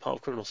part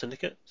of Criminal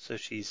Syndicate, so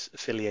she's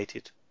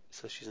affiliated,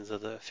 so she's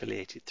another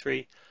affiliated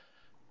 3,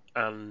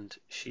 and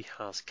she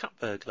has Cat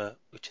Burglar,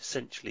 which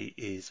essentially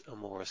is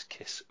Amora's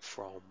Kiss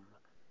from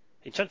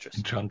Enchantress.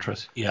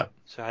 Enchantress. Yeah.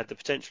 So I had the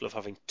potential of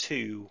having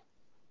 2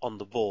 on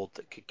the board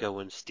that could go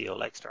and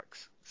steal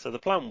extracts. So the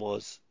plan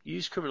was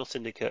use Criminal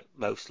Syndicate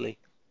mostly,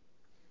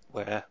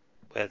 where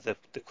the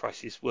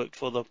crisis worked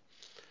for them,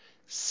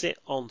 sit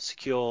on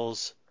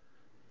secures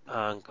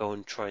and go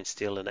and try and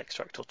steal an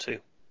extract or 2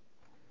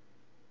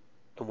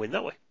 and win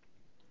that way.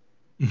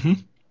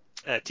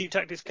 Mm-hmm. Team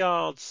Tactics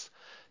cards.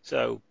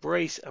 So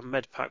Brace and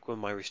Medpack were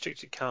my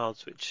restricted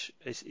cards, which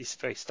is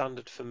very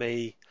standard for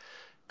me.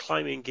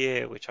 Climbing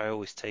Gear, which I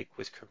always take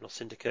with Criminal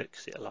Syndicate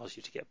because it allows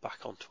you to get back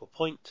onto a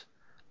point.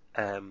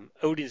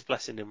 Odin's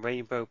Blessing and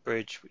Rainbow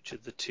Bridge, which are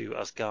the 2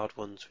 Asgard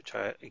ones, which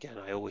I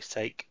always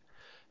take.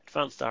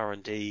 Advanced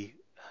R&D,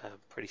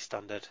 pretty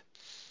standard.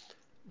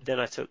 Then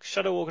I took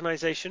Shadow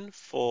Organization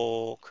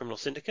for Criminal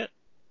Syndicate.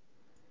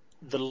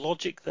 The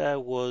logic there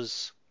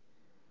was,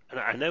 and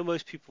I know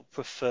most people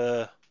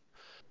prefer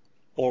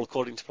all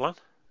according to plan,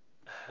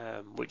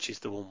 which is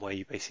the one where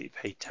you basically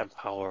pay 10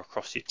 power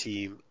across your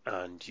team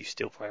and you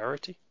steal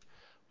priority.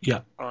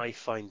 Yeah. I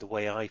find the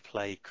way I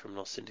play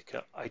Criminal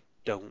Syndicate, I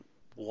don't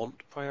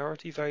want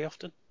priority very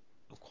often.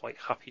 I'm quite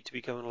happy to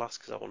be going last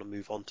because I want to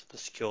move on to the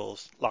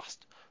secures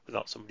last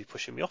without somebody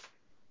pushing me off.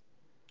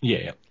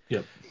 Yeah.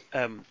 Yeah.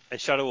 And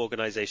Shadow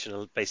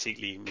Organization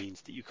basically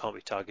means that you can't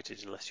be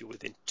targeted unless you're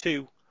within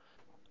 2,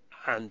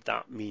 and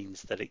that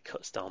means that it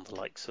cuts down the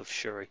likes of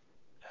Shuri,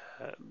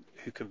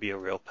 who can be a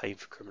real pain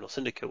for Criminal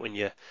Syndicate when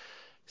you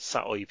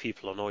sat all your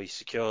people on all your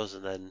secures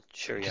and then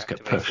Shuri Just get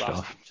activates pushed last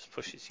off. and just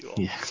pushes you off.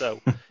 Yeah.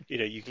 So,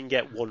 you can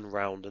get one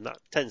round, and that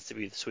tends to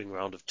be the swing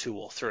round of 2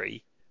 or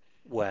 3,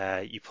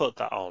 where you put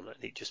that on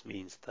and it just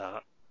means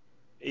that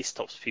it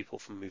stops people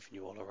from moving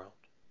you all around.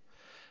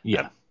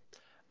 Yeah.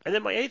 And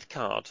then my 8th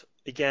card,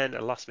 again,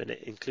 a last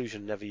minute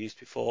inclusion never used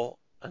before,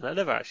 and I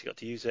never actually got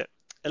to use it,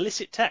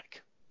 Illicit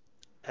Tech.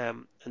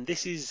 And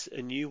this is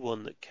a new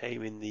one that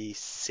came in the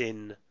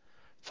Sin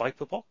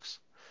Viper box.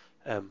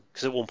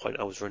 Because at one point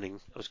I was going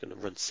to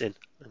run Sin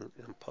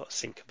and put a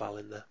Sin Cabal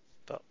in there,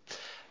 but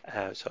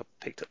so I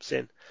picked up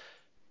Sin.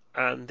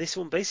 And this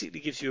one basically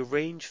gives you a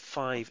range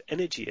 5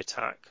 energy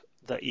attack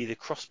that either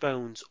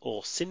Crossbones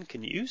or Sin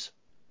can use.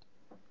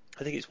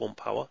 I think it's 1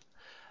 power.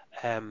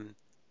 I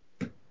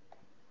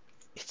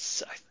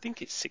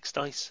think it's 6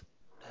 dice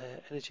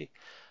energy.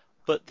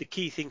 But the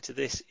key thing to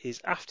this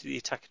is after the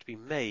attack had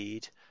been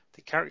made,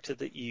 the character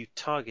that you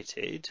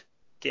targeted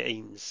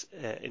gains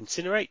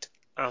Incinerate,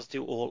 as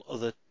do all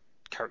other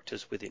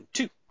characters within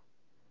 2.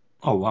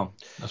 Oh wow,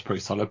 that's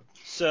pretty solid.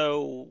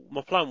 So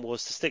my plan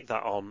was to stick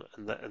that on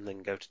and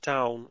then go to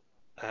town.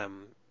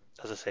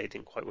 As I say, it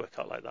didn't quite work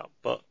out like that,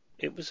 but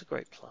it was a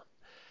great plan.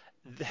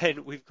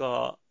 Then we've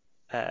got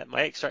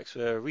my extracts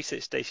were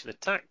Research Station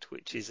Attacked,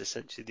 which is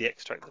essentially the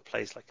extract that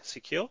plays like a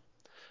secure,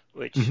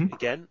 which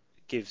again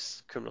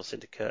gives Criminal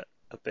Syndicate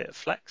a bit of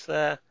flex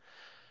there.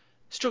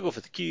 Struggle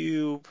for the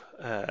Cube,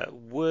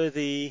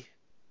 Worthy,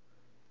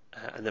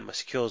 and then my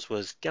secures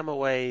was Gamma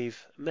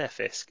Wave,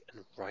 Marefisk,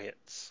 and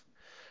Riots.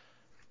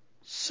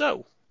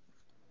 So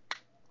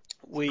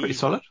Pretty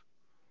solid.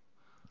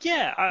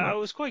 Yeah, I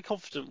was quite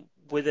confident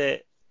with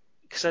it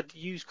because I'd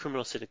used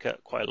Criminal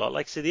Syndicate quite a lot.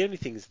 Like I said, the only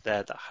things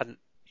there that I hadn't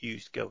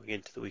used going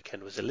into the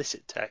weekend was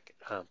Illicit Tech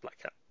and Black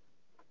Cat.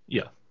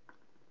 Yeah.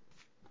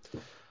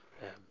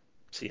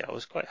 So yeah, I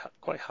was quite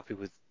happy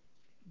with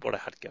what I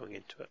had going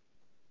into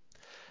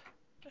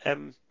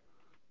it.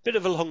 Bit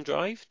of a long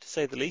drive, to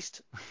say the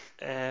least.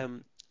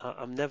 I'm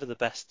never the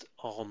best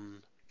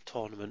on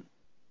tournament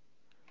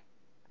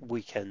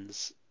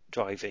weekends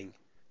driving.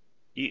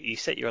 You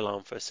set your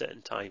alarm for a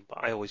certain time,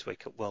 but I always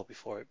wake up well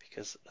before it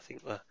because I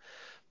think my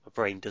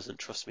brain doesn't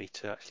trust me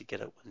to actually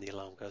get up when the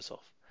alarm goes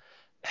off.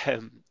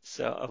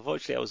 So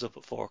unfortunately, I was up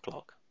at 4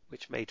 o'clock,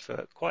 which made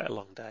for quite a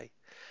long day.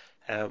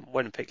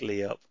 Went and picked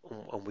Lee up,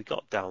 and we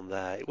got down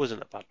there. It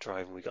wasn't a bad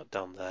drive, and we got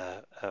down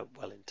there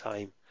well in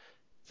time.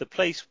 The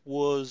place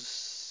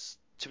was,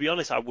 to be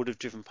honest, I would have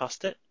driven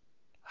past it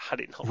had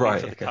it not been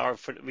Right. for the Okay. car in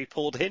front of me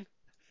pulled in.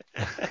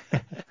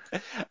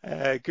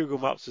 Google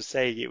Maps was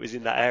saying it was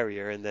in that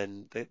area, and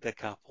then the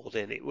car pulled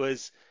in. It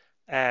looked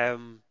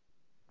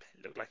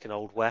like an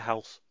old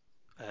warehouse,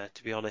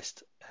 to be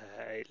honest.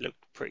 It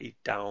looked pretty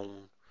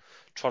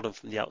downtrodden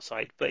from the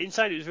outside, but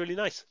inside it was really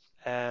nice.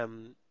 Oh,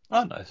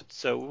 nice.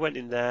 So we went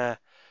in there.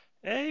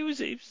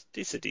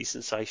 It's a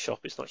decent sized shop.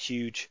 It's not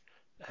huge,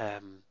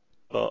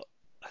 but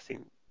I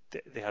think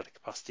they had a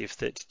capacity of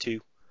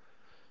 32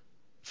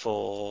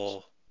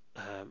 for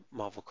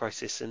Marvel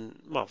Crisis,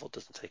 and Marvel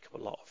doesn't take up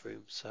a lot of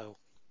room, so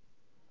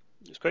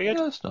it's quite good.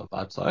 Yeah, it's not a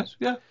bad size.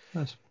 Yeah,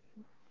 nice.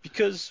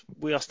 Because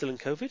we are still in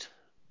COVID,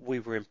 we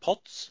were in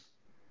pods,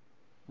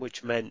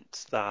 which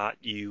meant that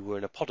you were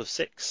in a pod of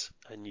 6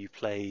 and you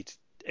played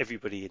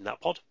everybody in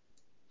that pod.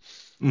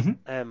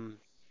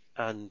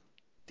 And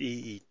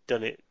he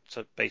done it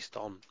based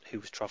on who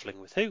was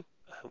travelling with who,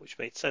 which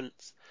made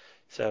sense.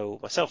 So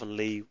myself and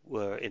Lee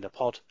were in a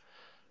pod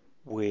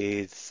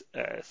with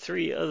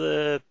 3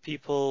 other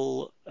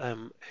people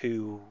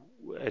who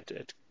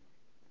had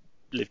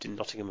lived in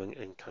Nottingham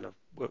and kind of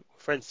were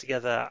friends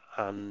together,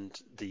 and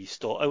the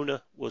store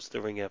owner was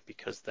the ringer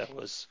because there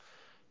was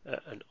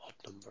an odd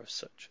number as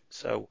such.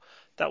 So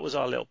that was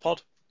our little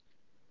pod.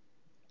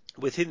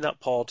 Within that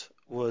pod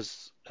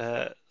was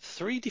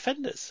 3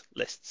 defenders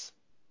lists,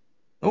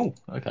 Oh,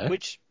 okay.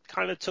 which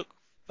kind of took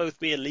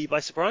both me and Lee by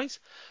surprise.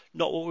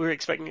 Not what we were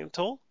expecting at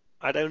all.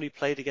 I'd only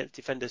played against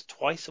defenders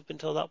twice up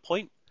until that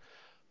point.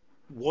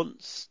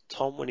 Once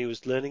Tom when he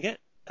was learning it,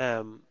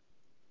 and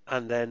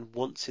then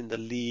once in the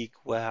league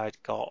where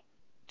I'd got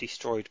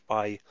destroyed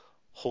by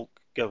Hulk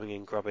going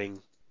and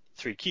grabbing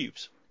 3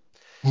 cubes.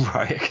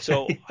 Right. Okay.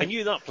 So I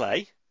knew that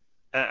play,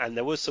 and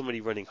there was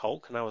somebody running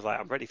Hulk, and I was like,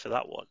 I'm ready for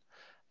that one.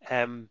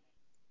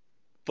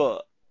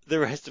 But the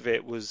rest of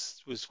it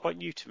was quite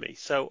new to me.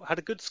 So I had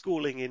a good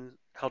schooling in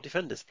how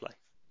defenders play.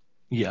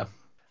 Yeah.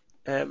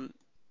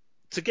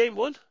 So game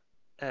 1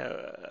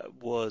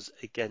 was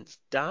against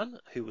Dan,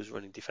 who was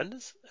running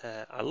defenders.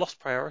 I lost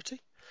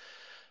priority,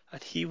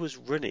 and he was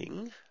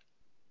running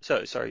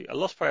So sorry, I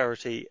lost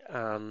priority,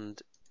 and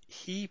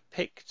he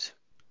picked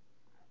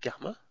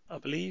Gamma, I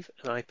believe,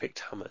 and I picked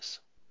Hammers.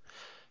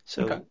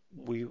 Okay.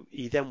 So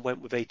he then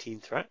went with 18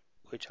 threat,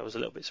 which I was a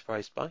little bit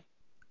surprised by.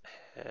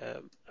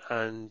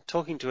 And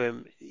talking to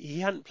him, he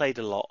hadn't played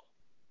a lot.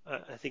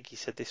 I think he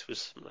said this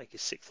was like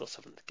his sixth or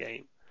seventh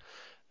game.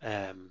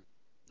 Um,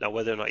 Now,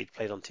 whether or not he'd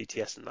played on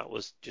TTS and that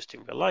was just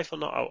in real life or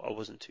not, I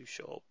wasn't too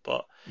sure.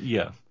 But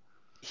Yeah.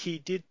 he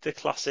did the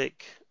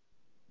classic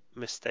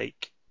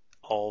mistake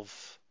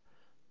of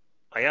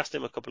I asked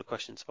him a couple of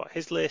questions about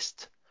his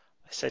list.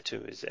 I said to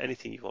him, "Is there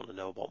anything you want to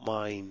know about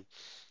mine?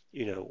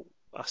 You know,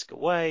 ask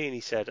away." And he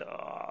said,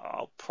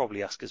 "I'll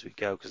probably ask as we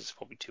go because there's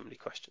probably too many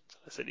questions."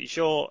 I said, "Are you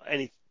sure?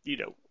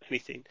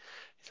 Anything?"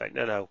 He's like,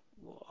 "No,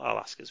 I'll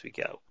ask as we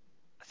go."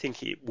 I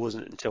think it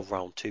wasn't until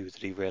round two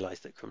that he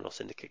realised that Criminal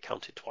Syndicate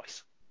counted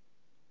twice.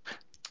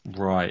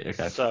 Right.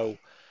 Okay. So,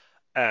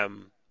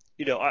 um,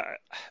 you know,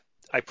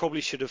 I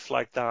probably should have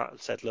flagged that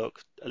and said,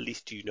 "Look, at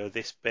least you know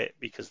this bit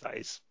because that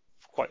is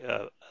quite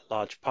a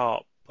large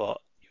part."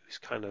 But he was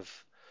kind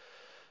of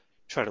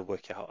trying to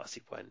work it out as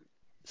he went.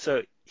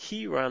 So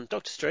he ran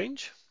Doctor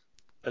Strange,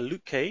 a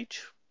Luke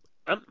Cage,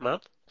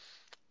 Ant-Man,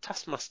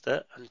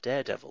 Taskmaster, and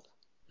Daredevil.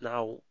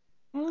 Now,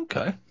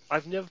 Okay.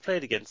 I've never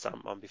played against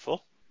Ant-Man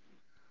before,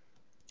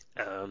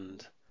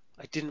 and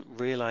I didn't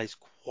realise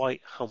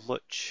quite how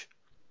much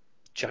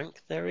jank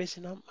there is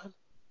in Ant-Man.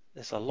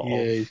 There's a lot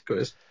Yeah, he's of got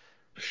his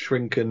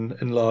shrink and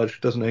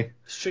enlarge, doesn't he?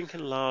 shrink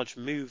and large,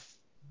 move,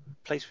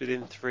 place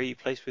within three,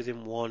 place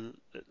within one,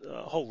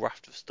 a whole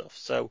raft of stuff.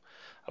 So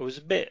I was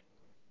a bit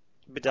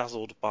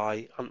bedazzled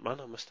by Ant-Man,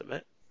 I must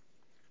admit.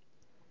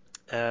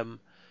 Um,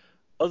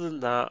 Other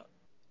than that,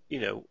 you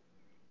know,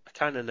 I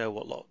kind of know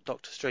what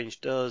Doctor Strange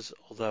does,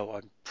 although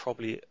I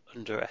probably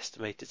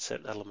underestimated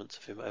certain elements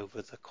of him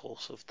over the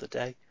course of the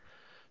day.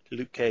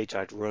 Luke Cage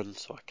I'd run,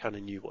 so I kind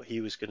of knew what he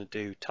was going to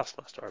do.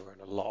 Taskmaster I run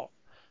a lot,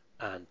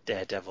 and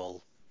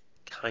Daredevil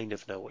kind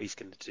of know what he's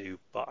going to do,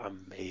 but I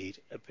made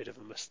a bit of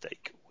a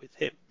mistake with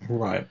him.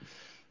 Right.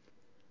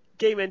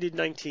 Game ended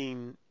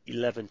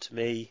 19-11 to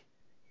me.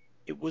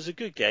 It was a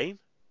good game.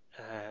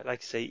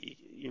 Like I say,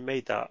 you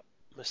made that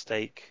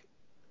mistake.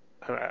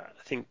 I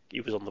think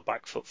he was on the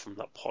back foot from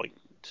that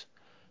point.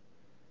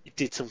 He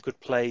did some good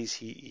plays.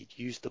 He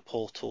used the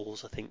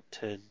portals, I think,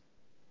 turn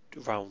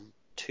round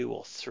two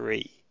or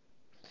three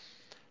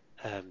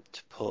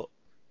to put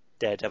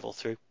Daredevil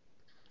through.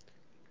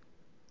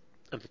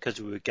 And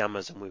because we were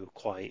gammas and we were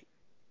quite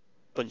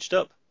bunched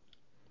up,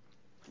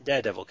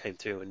 Daredevil came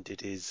through and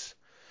did his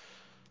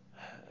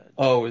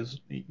Oh, is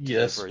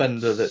yeah, Spender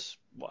that. deliverance,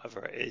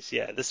 whatever it is.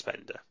 Yeah, the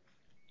spender.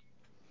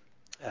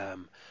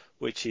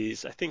 Which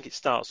is, I think it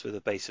starts with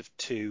a base of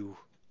 2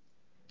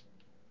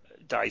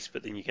 dice,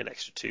 but then you get an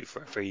extra 2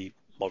 for every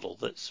model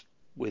that's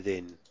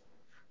within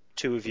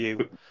 2 of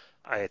you.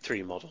 I had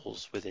 3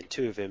 models within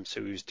 2 of him,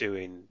 so he was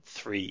doing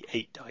 3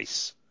 8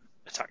 dice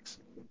attacks,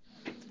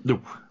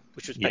 No.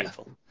 which was Yeah.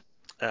 painful.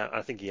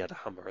 I think he had a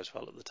hammer as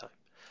well at the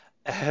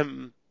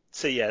time.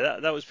 So yeah,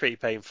 that was pretty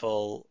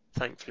painful.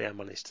 Thankfully, I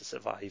managed to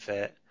survive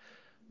it.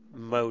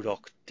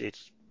 MODOK did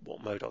what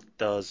MODOK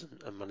does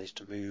and managed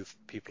to move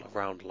people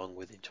around along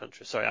with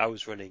Enchantress. Sorry, I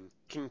was running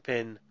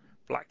Kingpin,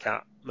 Black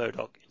Cat,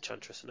 MODOK,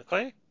 Enchantress, and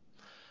Okoye.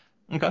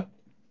 Okay.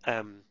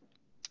 Um,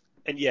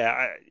 and yeah,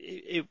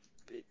 I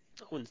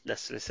wouldn't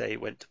necessarily say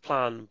it went to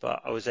plan,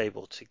 but I was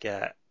able to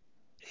get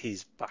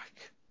his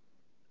back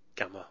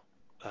gamma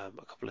a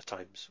couple of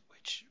times,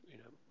 which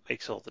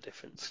makes all the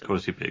difference. Of And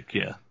course you pick.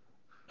 Yeah.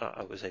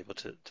 I was able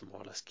to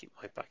more or less keep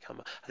my back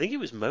hammer. I think it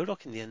was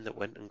MODOK in the end that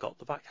went and got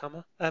the back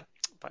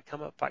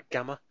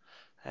gamma,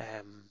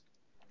 um,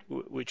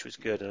 which was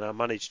good. And I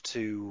managed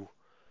to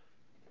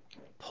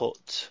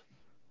put.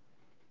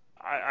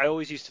 I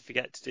always used to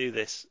forget to do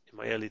this in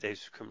my early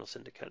days with Criminal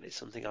Syndicate, and it's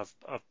something I've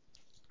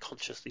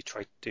consciously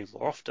tried to do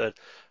more often.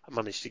 I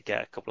managed to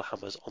get a couple of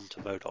hammers onto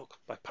MODOK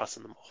by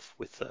passing them off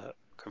with the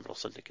Criminal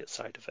Syndicate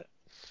side of it.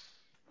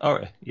 All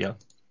right. Yeah.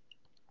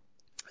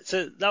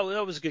 So that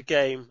was a good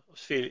game. I was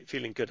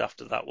feeling good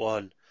after that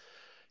one.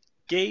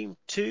 Game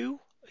two,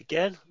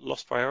 again,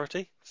 lost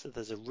priority. So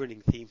there's a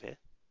running theme here.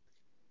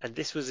 And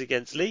this was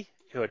against Lee,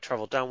 who I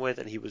travelled down with,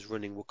 and he was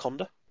running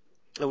Wakanda.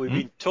 And we've Mm.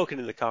 been talking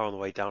in the car on the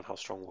way down how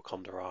strong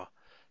Wakanda are.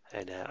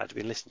 And I'd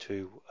been listening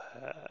to,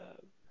 I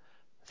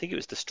think it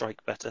was the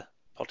Strike Better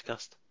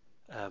podcast.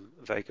 A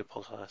very good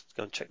podcast.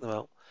 Go and check them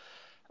out.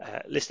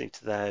 Listening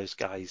to those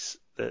guys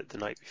the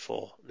night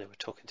before, and they were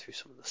talking through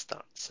some of the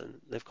stats,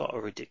 and they've got a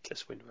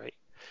ridiculous win rate.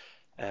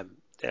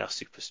 They are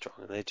super strong,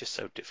 and they're just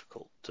so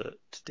difficult to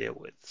deal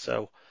with.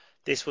 So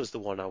this was the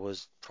one I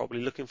was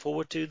probably looking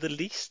forward to the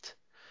least.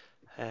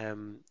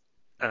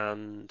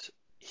 And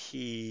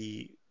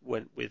he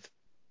went with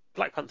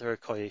Black Panther,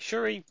 Okoye,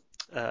 Shuri,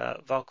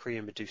 Valkyrie,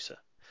 and Medusa.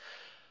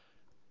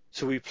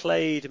 So we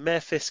played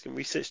Mayor Fisk and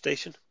Research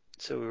Station.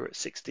 So we were at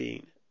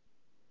 16.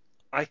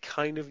 I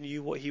kind of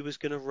knew what he was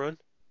going to run.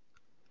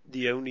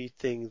 The only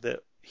thing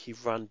that he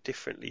ran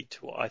differently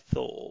to what I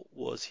thought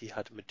was he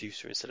had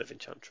Medusa instead of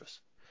Enchantress.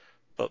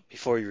 But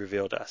before he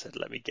revealed it, I said,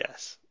 let me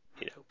guess.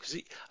 because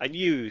I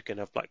knew he was going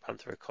to have Black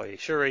Panther, Okoye,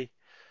 Shuri.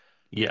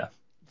 Yeah.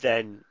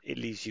 Then it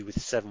leaves you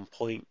with 7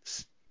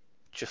 points.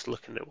 Just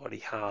looking at what he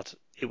had,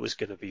 it was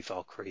going to be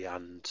Valkyrie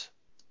and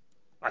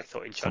I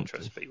thought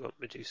Enchantress, Something. but he went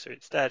Medusa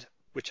instead,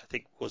 which I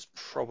think was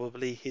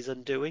probably his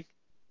undoing.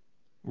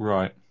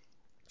 Right.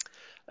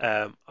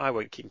 I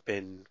went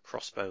Kingpin,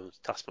 Crossbones,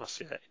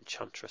 Taskmaster,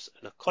 Enchantress,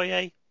 and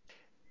Okoye.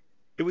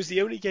 It was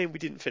the only game we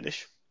didn't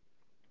finish.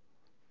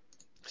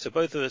 So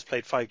both of us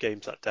played 5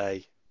 games that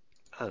day,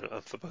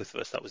 and for both of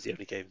us, that was the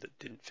only game that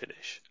didn't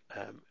finish.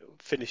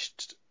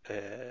 Finished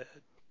 10-4.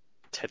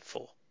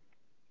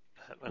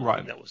 And I Right.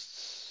 think that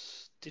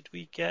was. Did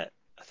we get?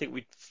 I think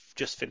we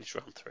just finished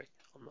round 3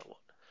 on that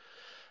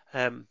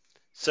one.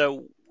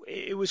 So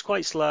it was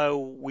quite slow.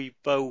 We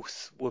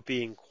both were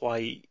being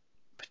quite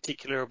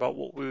particular about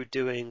what we were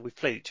doing. We've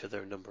played each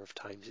other a number of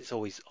times. It's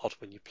always odd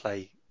when you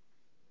play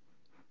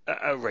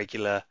a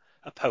regular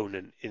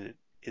opponent in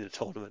a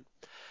tournament.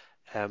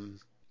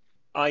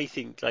 I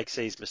think, like I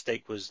say, his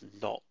mistake was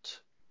not.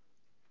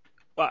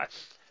 Well,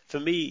 for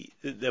me,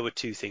 there were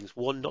 2 things: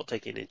 one, not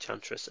taking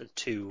Enchantress, and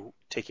 2,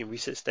 taking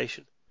Research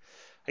Station.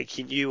 Like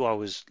he knew I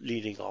was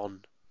leaning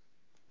on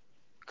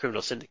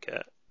Criminal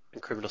Syndicate,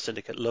 and Criminal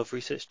Syndicate love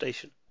Research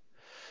Station.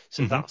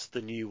 So Hmm. that's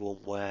the new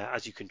one where,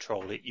 as you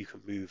control it, you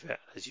can move it.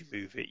 As you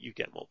move it, you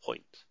get more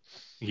points.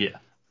 Yeah.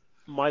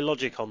 My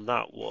logic on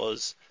that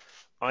was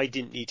I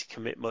didn't need to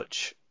commit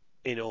much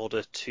in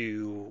order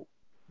to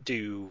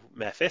do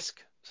Mayor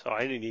Fisk. So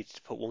I only needed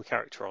to put 1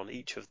 character on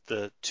each of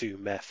the 2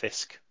 Mayor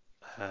Fisk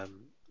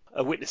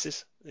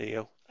witnesses. There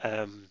you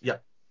go. Yeah.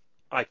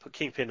 I put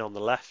Kingpin on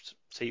the left,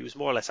 so he was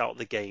more or less out of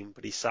the game,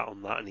 but he sat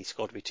on that and he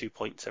scored me 2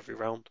 points every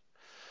round.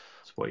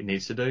 That's what he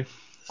needs to do.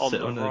 On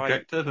Sit the on an right,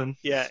 objective and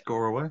yeah,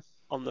 score away.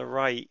 on the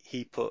right,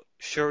 he put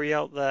Shuri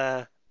out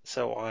there,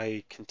 so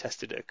I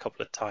contested it a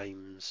couple of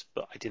times,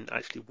 but I didn't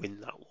actually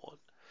win that one.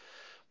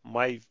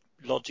 My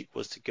logic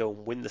was to go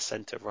and win the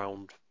center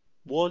round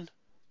 1,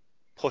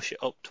 push it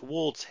up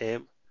towards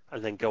him,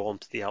 and then go on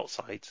to the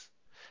outsides.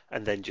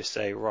 And then just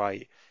say,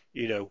 right,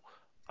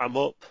 I'm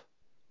up.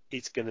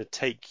 It's going to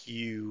take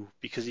you,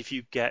 because if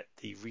you get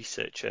the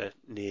researcher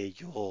near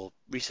your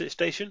research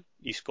station,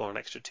 you score an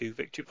extra 2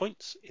 victory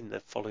points in the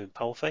following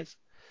power phase.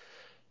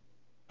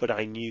 But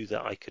I knew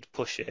that I could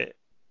push it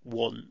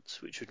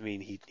once, which would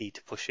mean he'd need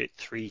to push it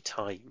 3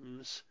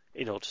 times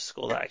in order to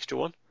score that extra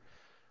 1.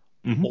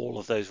 Hmm. All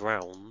of those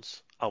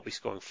rounds, I'll be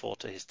scoring 4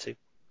 to his 2.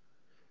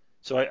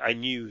 So I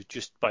knew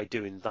just by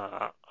doing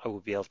that, I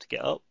would be able to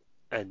get up,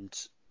 and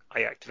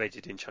I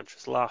activated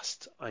Enchantress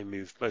last. I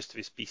moved most of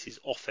his pieces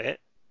off it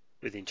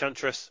with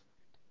Enchantress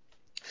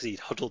because he'd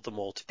huddled them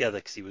all together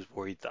because he was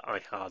worried that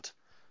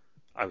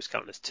I was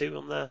counting as 2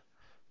 on there.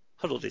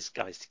 Huddled his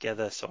guys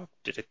together, so I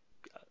did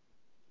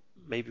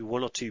maybe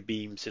 1 or 2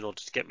 beams in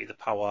order to get me the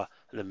power,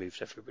 and then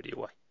moved everybody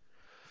away.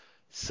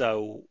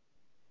 So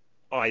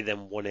I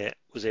then won it,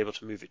 was able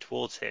to move it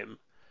towards him.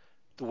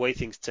 The way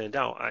things turned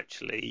out,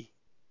 actually,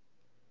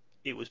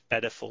 it was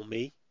better for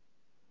me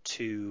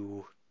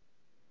to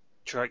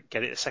try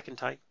get it a second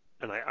time,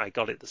 and I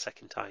got it the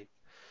second time.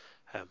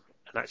 And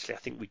actually, I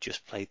think we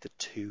just played the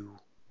 2.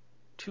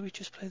 Did we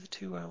just play the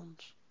 2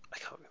 rounds? I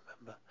can't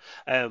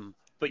remember.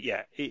 But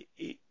yeah,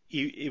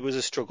 it was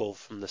a struggle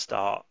from the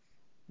start.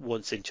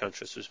 Once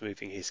Enchantress was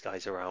moving his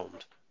guys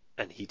around,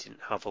 and he didn't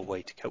have a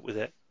way to cope with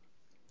it.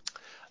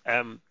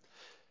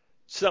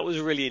 So that was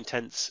a really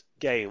intense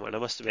game, and I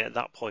must admit at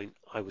that point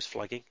I was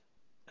flagging.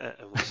 And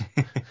was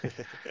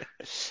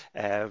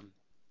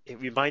it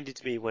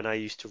reminded me when I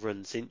used to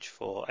run Zinch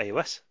for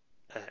AOS,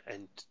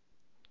 and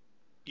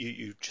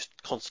you just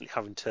constantly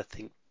having to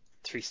think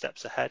 3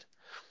 steps ahead.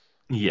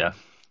 Yeah.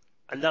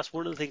 And that's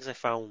one of the things I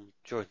found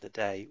during the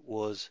day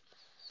was,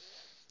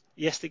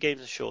 yes, the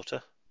games are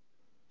shorter,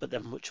 but they're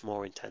much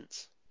more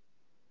intense.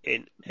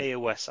 In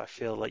AOS, I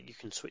feel like you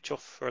can switch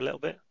off for a little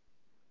bit.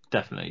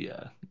 Definitely,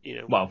 yeah. You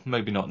know, Well,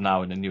 maybe not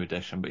now in the new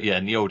edition, but yeah,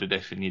 in the old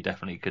edition, you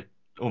definitely could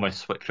almost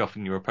switch off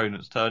in your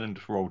opponent's turn and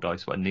just roll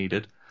dice when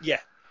needed. yeah,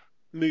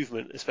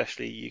 movement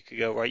especially. You could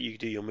go right. You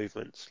do your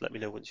movements. Let me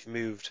know once you've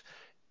moved.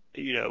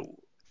 You know,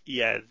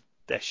 yeah,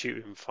 they're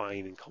shooting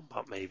fine in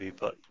combat maybe,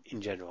 but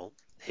in general,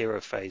 hero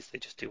phase they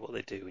just do what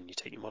they do, and you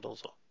take your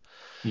models off.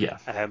 Yeah.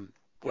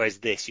 Whereas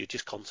this, you're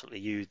just constantly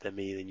you, then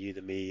me, then you,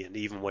 then me, and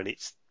even when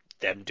it's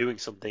them doing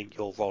something,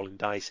 you're rolling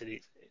dice, and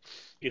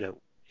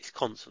it's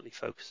constantly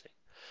focusing.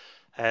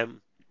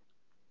 Um,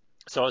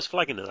 so I was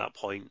flagging at that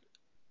point.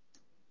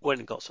 Went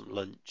and got some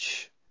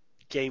lunch.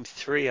 Game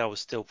 3, I was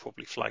still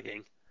probably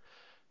flagging.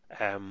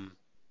 Um,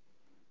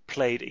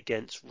 Played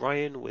against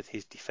Ryan with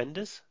his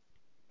defenders.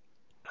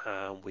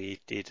 We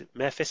did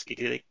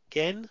Merfisk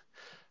again.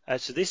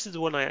 So this is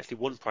the one I actually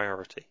won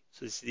priority.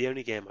 So this is the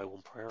only game I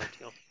won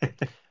priority on.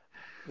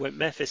 Went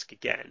Merfisk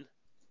again,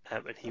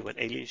 and he went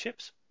alien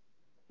ships.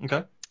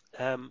 Okay.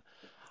 Um,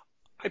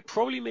 I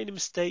probably made a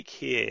mistake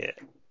here.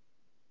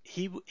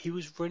 He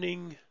was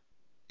running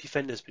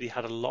defenders, but he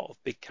had a lot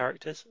of big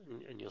characters,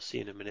 and you'll see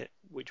in a minute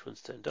which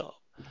ones turned up.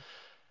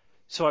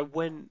 So I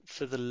went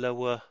for the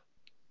lower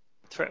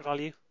threat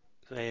value.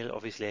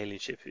 obviously Alien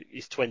Ship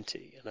is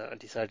 20, and I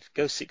decided to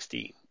go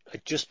 16.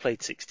 I just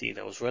played 16.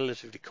 I was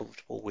relatively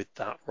comfortable with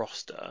that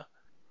roster,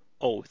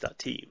 or with that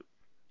team.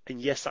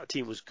 And yes, that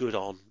team was good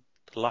on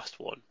the last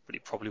one, but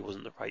it probably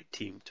wasn't the right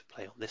team to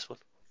play on this one.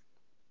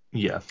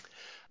 Yeah.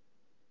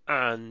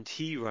 And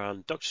he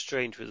ran Doctor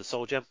Strange with the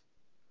Soul Gem,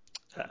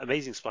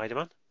 Amazing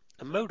Spider-Man,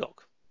 and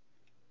MODOK,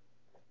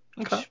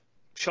 Okay. which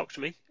shocked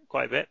me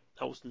quite a bit.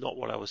 That was not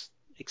what I was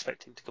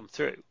expecting to come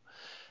through.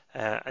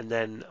 And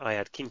then I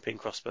had Kingpin,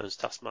 Crossbones,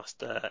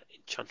 Taskmaster,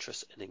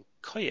 Enchantress, and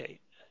Okoye,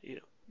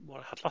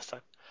 what I had last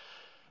time.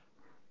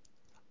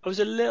 I was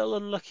a little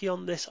unlucky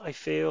on this, I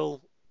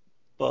feel,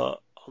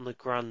 but on the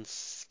grand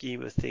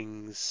scheme of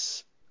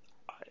things,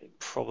 I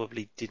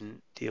probably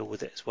didn't deal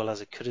with it as well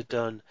as I could have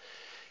done.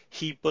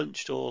 He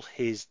bunched all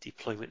his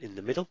deployment in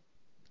the middle,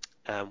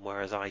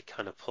 whereas I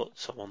kind of put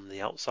some on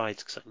the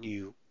outsides because I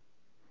knew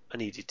I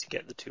needed to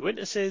get the 2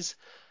 witnesses,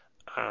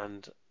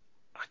 and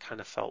I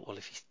kind of felt, well,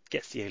 if he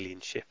gets the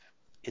alien ship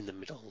in the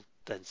middle,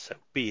 then so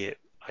be it.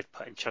 I'd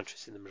put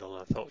Enchantress in the middle,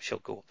 and I thought she'll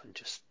go up and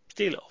just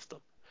steal it off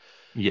them.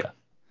 Yeah.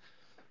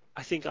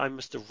 I think I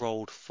must have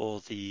rolled for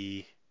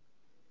the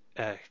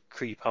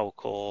Kree Power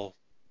Core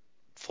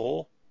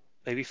 4,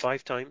 maybe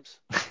 5 times.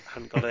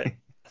 Hadn't got it.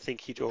 I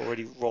think he'd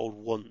already rolled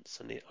once,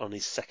 and on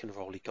his second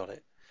roll he got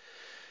it.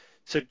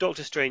 So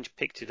Doctor Strange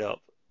picked it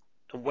up,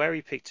 and where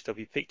he picked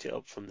it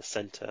up from the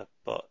centre,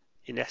 but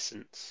in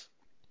essence,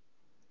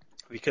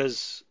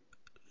 because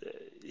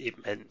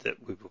it meant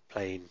that we were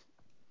playing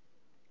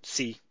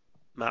C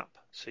map,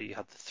 so you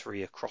had the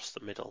 3 across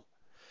the middle.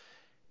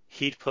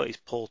 He'd put his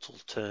portal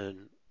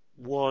turn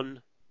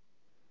 1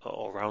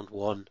 or round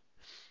 1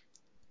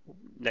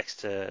 next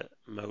to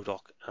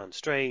MODOK and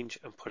Strange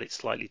and put it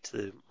slightly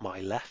to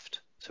my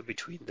left, so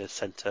between the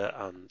centre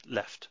and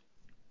left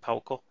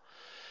power core.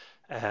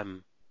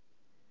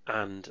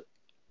 And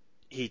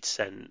he'd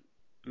send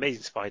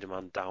Amazing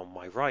Spider-Man down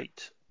my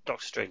right,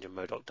 Doctor Strange and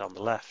MODOK down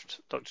the left.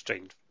 Doctor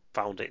Strange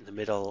found it in the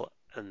middle,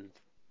 and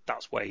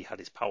that's where he had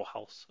his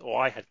powerhouse.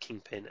 Or I had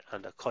Kingpin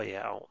and Okoye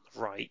out on the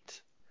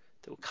right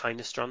that were kind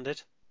of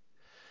stranded.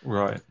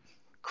 Right.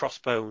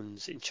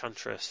 Crossbones,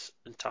 Enchantress,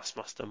 and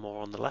Taskmaster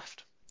more on the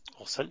left,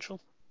 or central.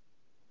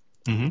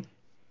 Mm-hmm.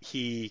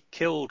 He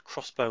killed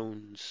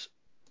Crossbones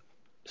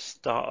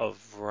start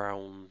of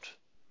round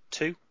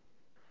 2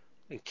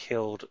 and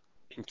killed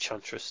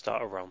Enchantress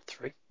start of round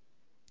 3.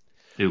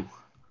 Ew.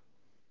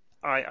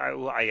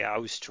 I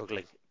was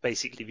struggling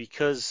basically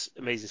because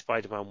Amazing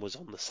Spider-Man was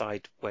on the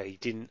side where he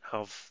didn't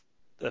have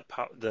the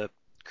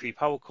Kree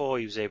Power Core.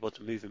 He was able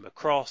to move him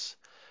across,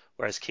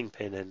 whereas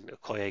Kingpin and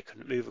Okoye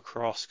couldn't move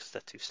across because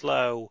they're too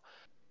slow.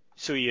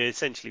 So he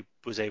essentially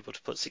was able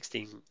to put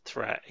 16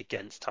 threat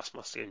against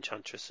Taskmaster,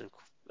 Enchantress, and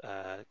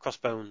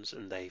Crossbones,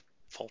 and they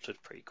faltered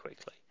pretty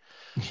quickly.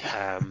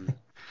 Yeah.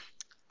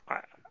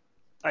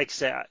 Like I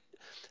said,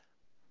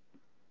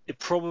 it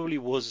probably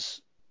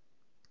was.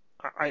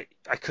 I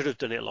could have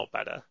done it a lot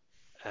better.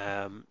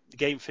 The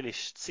game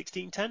finished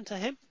 16-10 to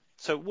him,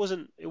 so it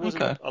wasn't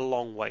Okay. a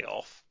long way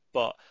off.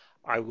 But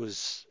I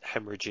was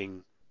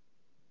hemorrhaging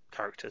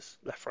characters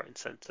left, right, and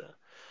centre,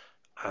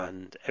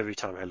 and every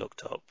time I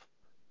looked up,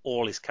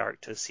 all his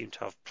characters seemed to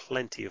have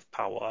plenty of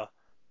power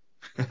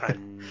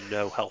and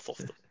no health off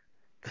them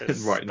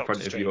because Right in Doctor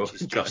front of your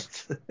Strange is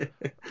guys.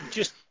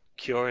 just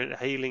curing,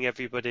 healing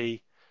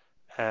everybody.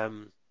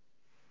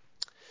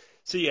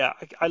 So yeah,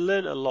 I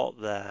learned a lot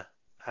there.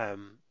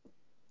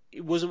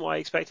 It wasn't what I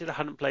expected. I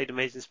hadn't played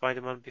Amazing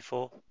Spider-Man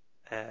before.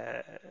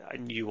 I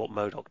knew what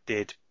MODOK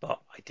did, but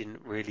I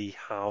didn't really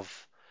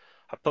have.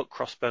 I put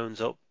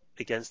Crossbones up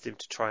against him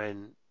to try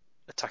and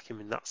attack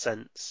him in that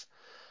sense.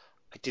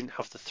 I didn't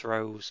have the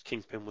throws.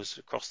 Kingpin was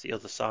across the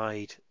other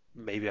side.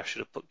 Maybe I should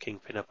have put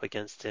Kingpin up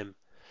against him.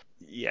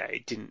 Yeah,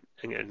 it didn't.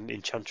 And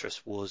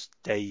Enchantress was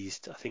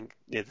dazed, I think,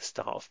 near the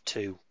start of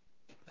 2.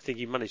 I think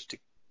he managed to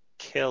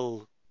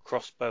kill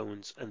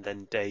Crossbones and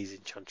then daze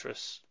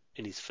Enchantress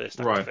in his first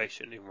Right.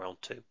 activation in round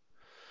 2.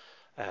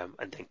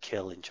 And then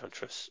kill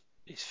Enchantress,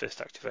 his first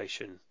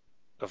activation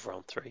of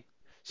round 3.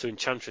 So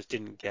Enchantress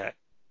didn't get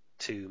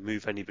to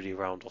move anybody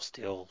around or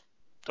steal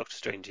Doctor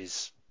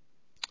Strange's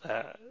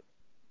uh,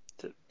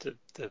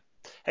 the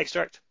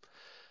extract.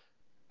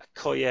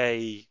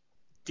 Okoye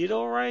did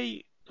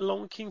alright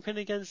along with Kingpin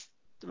against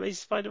the Amazing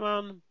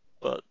Spider-Man,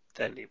 but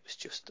then it was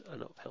just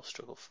an uphill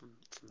struggle from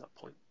that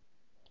point.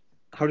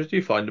 How did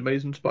you find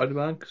Amazing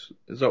Spider-Man? 'Cause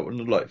is that one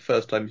of the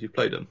first times you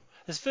played him?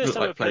 It's the first Looked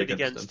time I like play played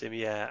against him. against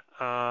him.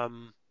 Yeah,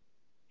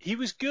 he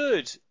was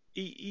good.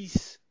 He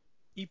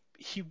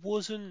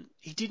wasn't.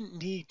 He didn't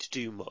need to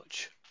do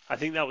much. I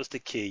think that was the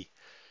key.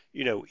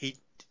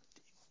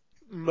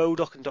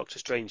 MODOK and Doctor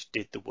Strange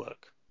did the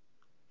work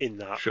in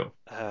that Sure.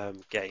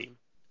 game,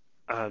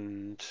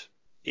 and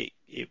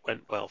it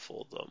went well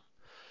for them.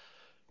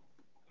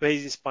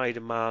 Amazing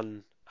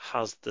Spider-Man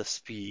has the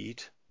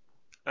speed,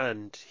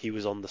 and he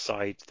was on the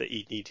side that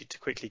he needed to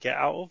quickly get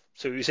out of,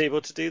 so he was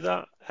able to do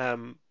that.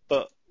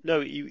 But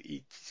no,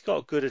 he's got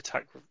a good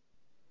attack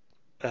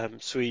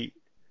suite.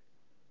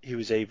 He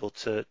was able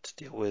to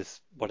deal with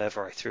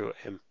whatever I threw at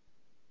him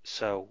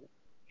So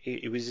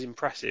it was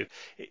impressive.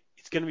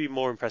 It's going to be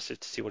more impressive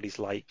to see what he's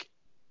like,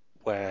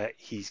 where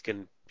he's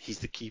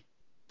the key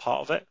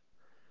part of it.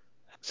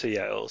 So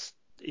yeah, it was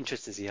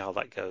interesting to see how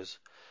that goes.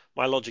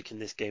 My logic in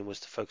this game was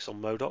to focus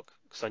on MODOK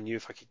because I knew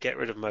if I could get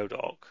rid of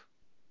MODOK,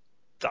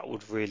 that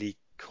would really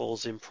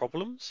cause him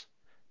problems,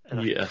 and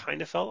I Yeah.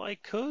 kind of felt I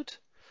could.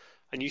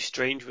 I knew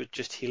Strange would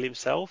just heal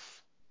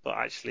himself, but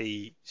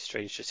actually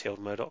Strange just healed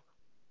MODOK,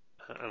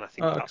 and I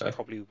think Oh, that's okay.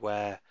 probably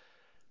where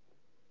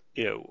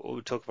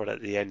we'll talk about it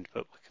at the end,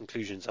 but my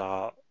conclusions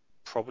are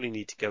probably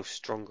need to go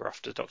stronger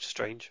after Doctor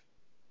Strange.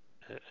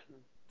 And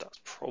that's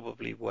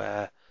probably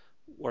where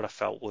what I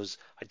felt was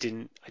I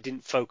didn't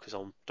focus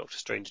on Doctor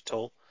Strange at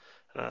all,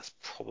 and that's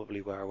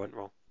probably where I went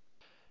wrong.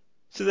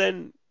 So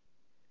then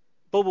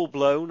bubble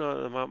blown,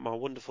 my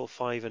wonderful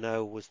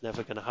 5-0 was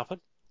never going to happen.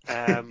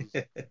 Um,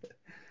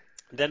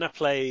 then I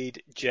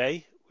played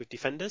Jay with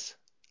Defenders,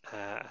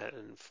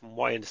 and from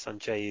what I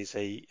understand, Jay is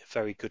a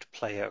very good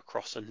player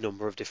across a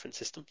number of different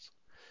systems.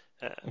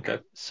 Okay.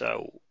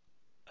 So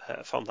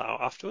found that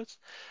out afterwards.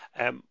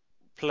 Um,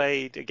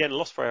 Played again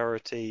Lost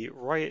Priority,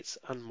 Riots,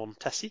 and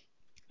Montesi,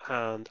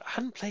 and I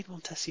hadn't played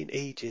Montesi in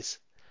ages,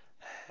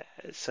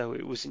 so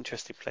it was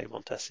interesting playing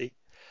Montesi.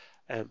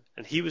 And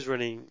he was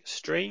running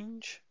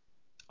Strange,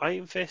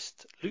 Iron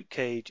Fist, Luke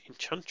Cage,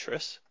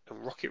 Enchantress,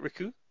 and Rocket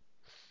Raccoon.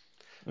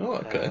 Oh,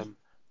 okay. Um,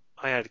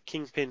 I had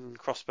Kingpin,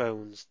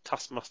 Crossbones,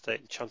 Taskmaster,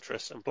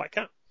 Enchantress, and Black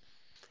Cat.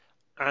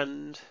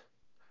 And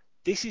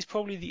this is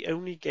probably the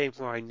only game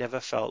where I never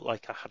felt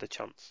like I had a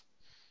chance.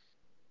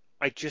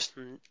 I just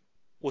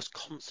was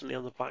constantly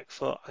on the back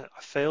foot.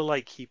 I feel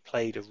like he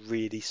played a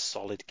really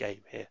solid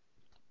game here.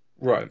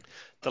 Right.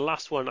 The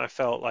last one I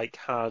felt like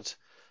had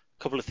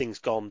a couple of things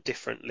gone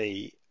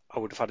differently, I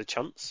would have had a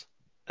chance.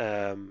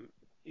 Um,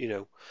 you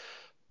know,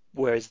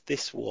 whereas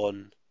this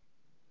one,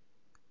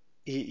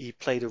 he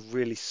played a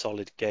really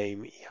solid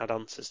game. He had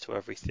answers to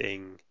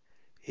everything.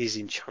 His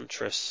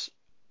Enchantress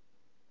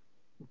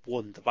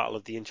won the Battle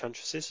of the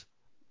Enchantresses,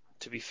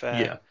 to be fair.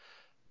 Yeah.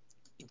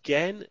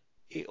 Again,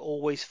 it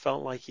always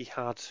felt like he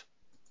had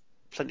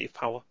plenty of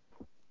power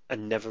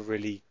and never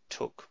really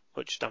took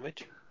much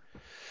damage.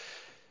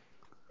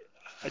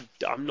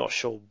 I'm not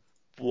sure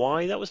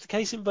why that was the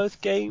case in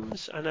both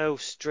games. I know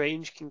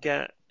Strange can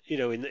get,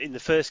 in the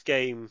first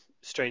game,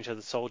 Strange had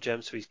the Soul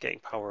Gem, so he's getting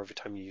power every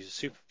time you use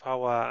a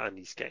superpower, and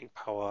he's getting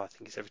power, I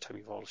think it's every time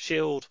you roll a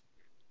shield.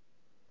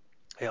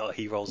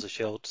 He rolls a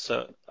shield,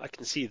 so I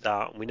can see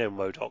that, and we know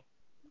MODOK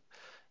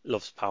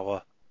loves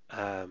power,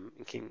 and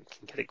can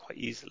get it quite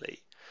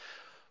easily.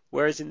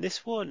 Whereas in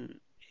this one,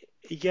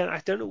 again,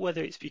 I don't know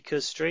whether it's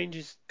because Strange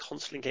is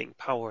constantly getting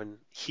power and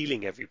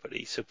healing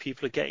everybody, so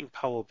people are getting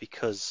power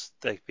because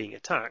they're being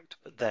attacked,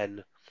 but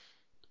then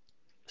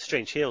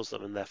Strange heals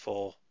them, and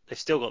therefore they've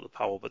still got the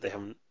power, but they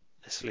haven't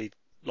necessarily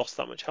lost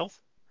that much health.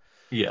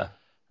 Yeah.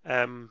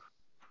 Um,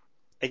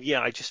 and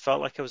yeah, I just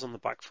felt like I was on the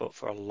back foot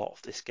for a lot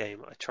of this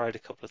game. I tried a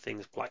couple of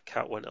things. Black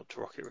Cat went up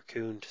to Rocket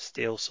Raccoon to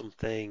steal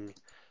something.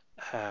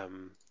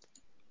 Um,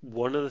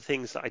 One of the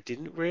things that I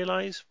didn't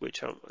realize,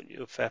 which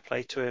fair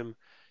play to him,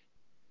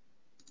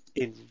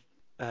 in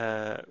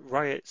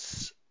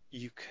Riots,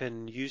 you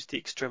can use the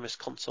Extremis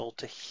console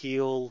to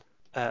heal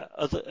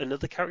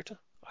another character.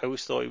 I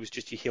always thought it was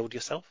just you healed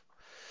yourself,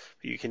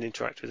 but you can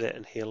interact with it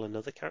and heal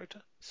another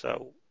character.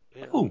 So,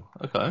 Oh,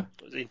 okay.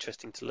 it was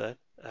interesting to learn.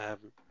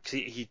 Because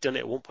he'd done it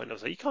at one point. I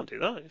was like, you can't do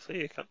that. He's like,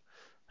 you can't.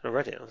 And I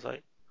read it. And I was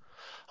like,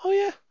 oh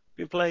yeah,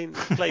 been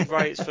played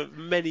Riots for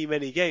many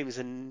many games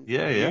and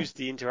Yeah, yeah. used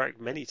the interact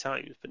many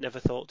times, but never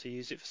thought to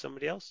use it for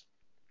somebody else.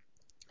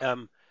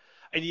 Um,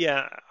 and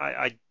yeah,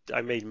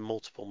 I made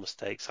multiple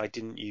mistakes. I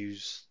didn't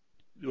use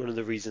one of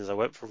the reasons I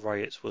went for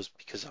Riots was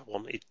because I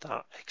wanted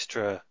that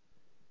extra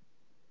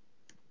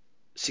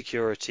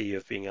security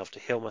of being able to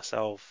heal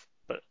myself,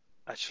 but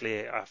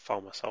actually I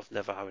found myself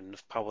never having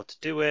enough power to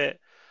do it.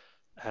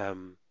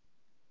 Um,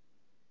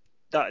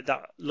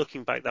 that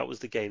looking back, that was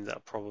the game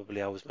that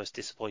probably I was most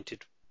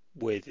disappointed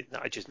with. In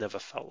that I just never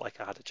felt like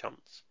I had a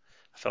chance.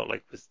 I felt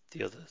like with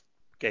the other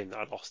game that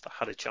I lost, I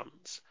had a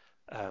chance.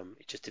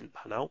 It just didn't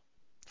pan out.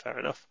 Fair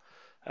enough.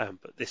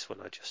 But this one,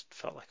 I just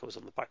felt like I was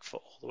on the back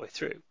foot all the way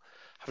through.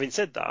 Having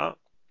said that,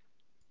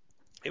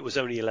 it was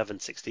only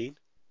 11-16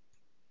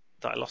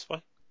 that I lost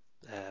by.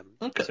 Okay,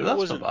 So it that's not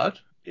wasn't, bad.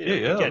 Yeah,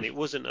 yeah, that again, was it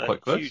wasn't a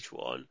quite close. huge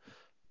one,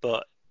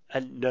 but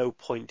at no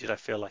point did I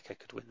feel like I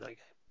could win that game.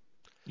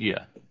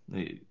 Yeah.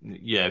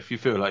 Yeah, if you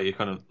feel like you're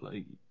kind of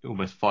like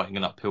almost fighting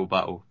an uphill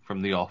battle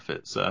from the off,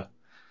 it's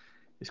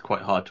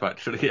quite hard to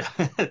actually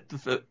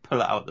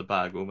pull it out the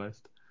bag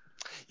almost.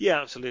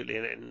 Yeah, absolutely.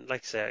 And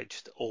like I say, I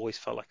just always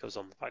felt like I was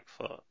on the back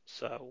foot.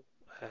 So,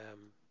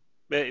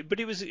 but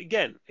it was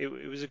again, it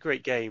was a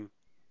great game.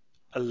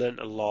 I learned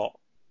a lot.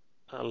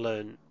 I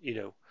learned,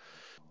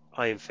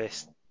 Iron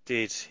Fist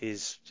did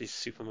his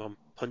Superman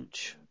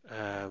punch,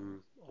 or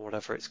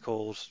whatever it's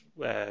called,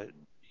 where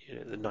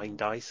the 9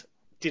 dice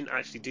didn't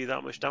actually do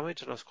that much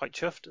damage, and I was quite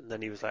chuffed. And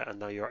then he was like, "And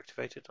now you're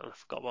activated," and I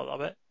forgot about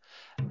that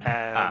bit.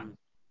 Ah,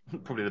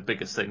 Probably the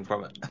biggest thing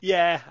from it.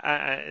 Yeah,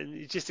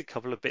 and just a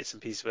couple of bits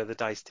and pieces where the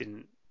dice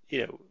didn't,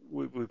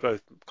 we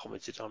both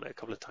commented on it a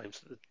couple of times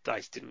that the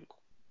dice didn't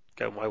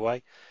go my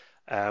way.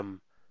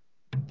 Um,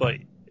 but,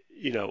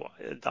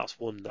 that's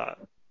one that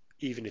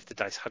even if the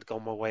dice had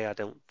gone my way, I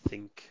don't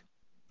think,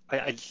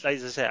 as I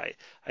say,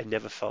 I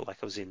never felt like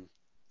I was in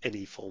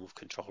any form of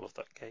control of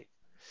that game.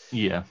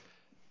 Yeah.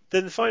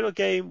 Then the final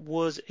game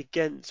was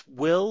against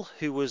Will,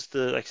 who was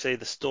like I say,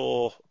 the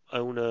store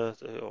owner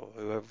or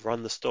whoever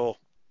ran the store.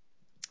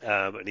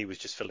 And he was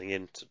just filling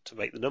in to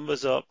make the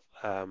numbers up.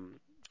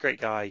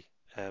 Great guy.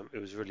 It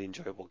was a really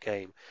enjoyable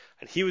game.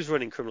 And he was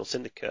running Criminal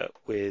Syndicate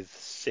with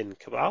Sin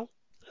Cabal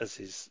as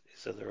his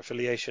other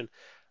affiliation.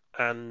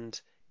 And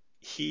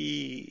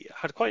he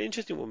had quite an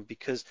interesting one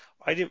because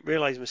I didn't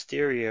realize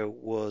Mysterio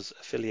was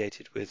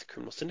affiliated with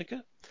Criminal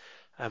Syndicate,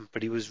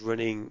 but he was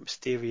running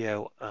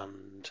Mysterio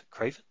and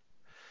Craven.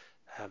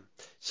 Um,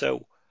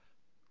 so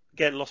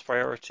again, lost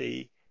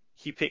priority.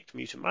 He picked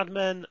Mutant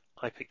Madmen.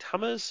 I picked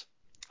Hammers.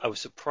 I was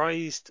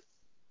surprised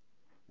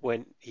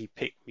when he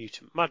picked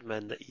Mutant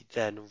Madmen that he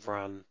then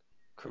ran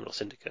Criminal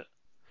Syndicate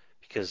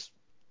because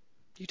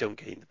you don't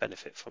gain the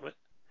benefit from it.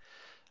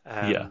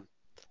 Yeah. Um,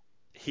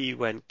 he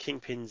went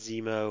Kingpin,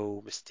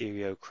 Zemo,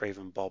 Mysterio,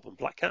 Craven, Bob, and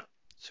Black Cat.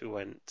 So he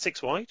went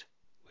six wide,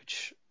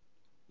 which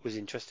was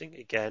interesting.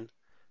 Again,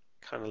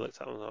 kind of looked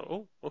at it and was like,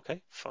 oh,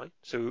 okay, fine.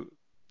 So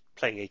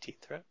playing 18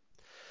 threat.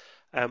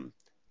 Um,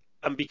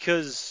 and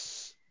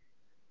because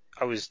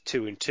I was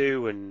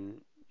 2-2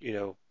 and,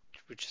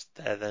 we're just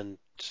there then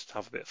just to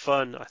have a bit of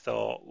fun, I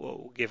thought, well,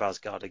 we'll give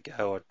Asgard a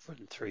go. I'd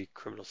run three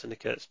Criminal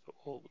Syndicates, but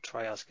we'll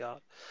try Asgard.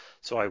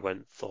 So I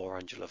went Thor,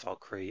 Angela,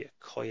 Valkyrie,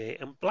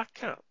 Okoye, and Black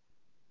Cat.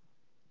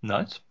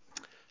 Nice.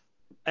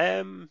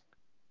 Um,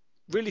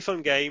 really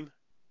fun game,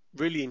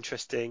 really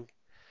interesting.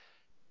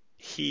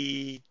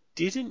 He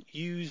didn't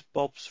use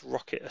Bob's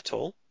rocket at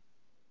all,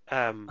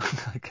 um,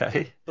 but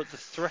Okay. but the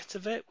threat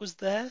of it was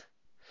there,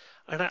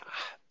 and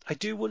I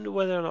do wonder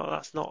whether or not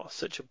that's not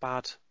such a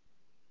bad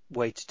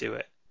way to do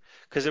it,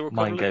 because there were a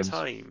Mind couple of games.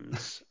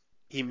 times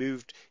he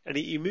moved and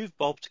he moved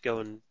Bob to go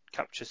and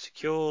capture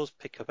secures,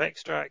 pick up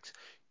extracts,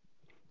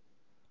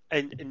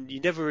 and you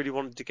never really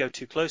wanted to go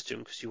too close to him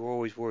because you were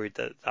always worried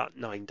that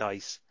nine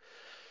dice.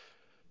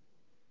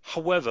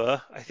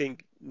 However, I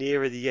think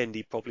nearer the end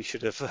he probably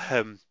should have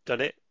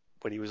done it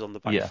when he was on the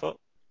back Yeah. foot.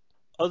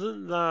 Other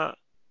than that,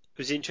 it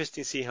was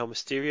interesting to see how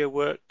Mysterio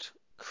worked.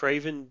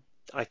 Craven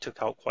I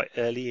took out quite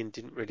early and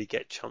didn't really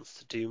get a chance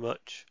to do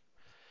much.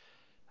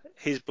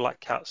 His Black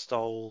Cat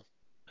stole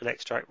an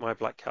extract, my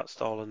Black Cat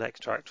stole an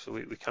extract, so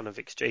we kind of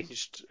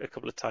exchanged a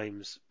couple of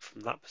times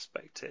from that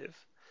perspective.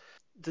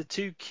 The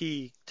two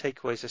key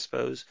takeaways, I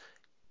suppose,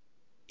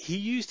 he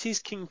used his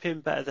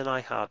Kingpin better than I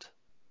had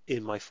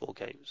in my four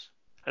games.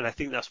 And I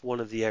think that's one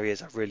of the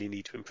areas I really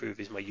need to improve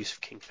is my use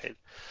of Kingpin.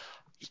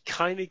 He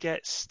kind of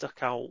gets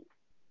stuck out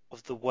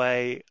of the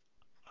way.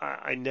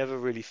 I never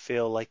really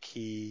feel like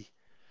he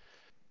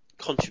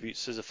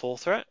contributes as a full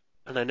threat,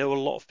 and I know a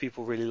lot of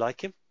people really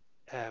like him.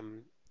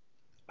 Um,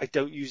 I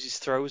don't use his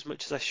throw as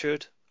much as I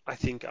should. I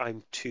think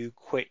I'm too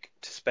quick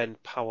to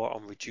spend power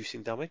on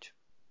reducing damage,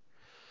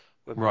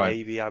 when Right.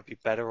 maybe I'd be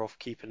better off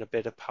keeping a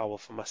bit of power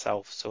for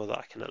myself so that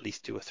I can at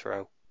least do a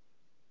throw.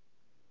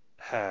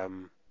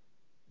 Um,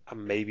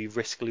 and maybe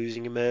risk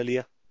losing him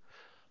earlier.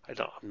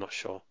 I'm not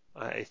sure.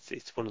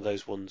 It's one of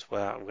those ones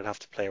where I'm going to have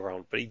to play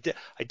around. But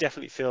I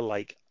definitely feel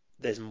like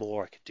there's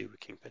more I could do with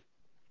Kingpin.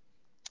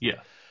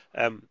 Yeah.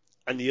 Um,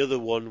 and the other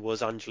one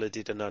was Angela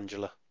did an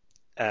Angela.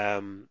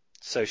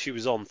 So she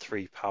was on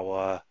three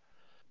power.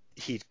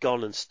 He'd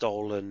gone and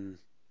stolen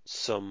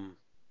some.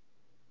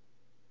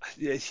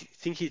 I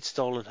think he'd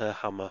stolen her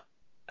hammer,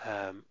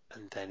 and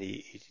then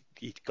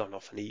he'd gone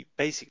off and he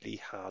basically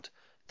had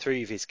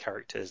three of his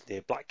characters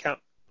near Black Cat.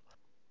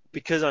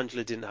 Because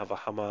Angela didn't have a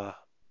hammer,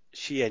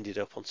 she ended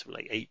up on something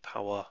like eight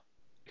power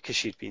because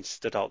she'd been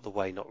stood out the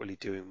way, not really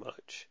doing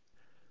much.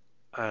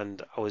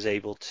 And I was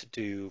able to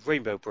do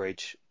Rainbow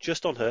Bridge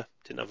just on her.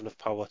 Didn't have enough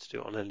power to do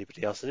it on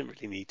anybody else. I didn't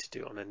really need to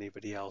do it on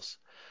anybody else.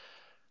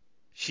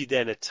 She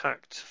then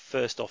attacked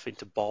first off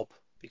into Bob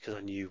because I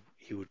knew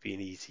he would be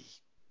an easy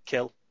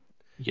kill.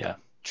 Yeah.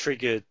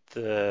 Triggered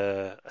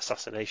the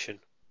assassination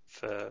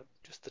for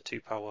just the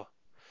two power.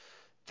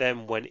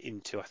 Then went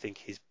into I think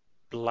his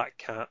Black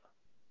Cat.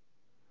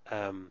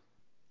 Um,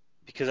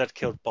 because I'd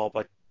killed Bob,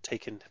 I'd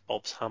taken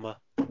Bob's hammer.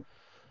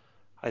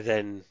 I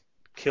then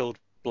killed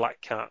Black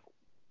Cat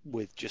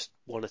with just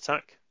one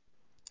attack.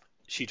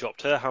 She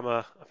dropped her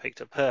hammer. I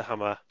picked up her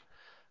hammer.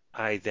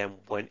 I then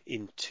went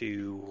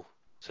into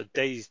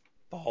dazed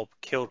Bob,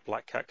 killed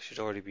Black Cat because she'd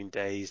already been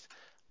dazed,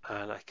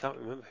 and I can't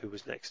remember who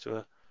was next to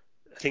her.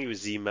 I think it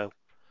was Zemo.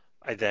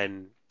 I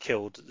then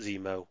killed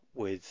Zemo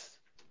with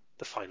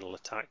the final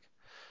attack,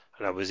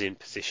 and I was in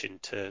position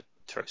to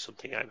throw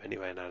something at him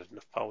anyway, and I had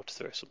enough power to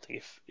throw something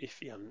if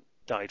he hadn't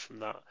died from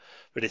that.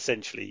 But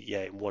essentially,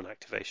 yeah, in one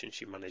activation,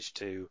 she managed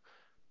to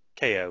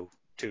KO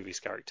two of his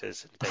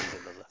characters and daze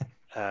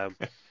another.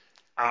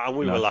 And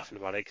we were Nice. laughing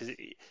about it because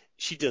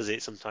she does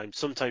it sometimes.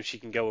 Sometimes she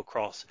can go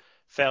across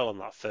fail on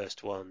that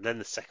first one, then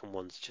the second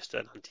one's just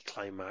an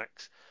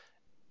anticlimax,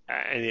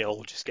 and it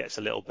all just gets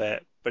a little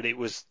bit. But it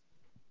was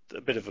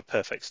a bit of a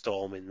perfect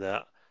storm in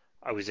that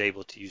I was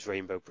able to use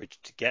Rainbow Bridge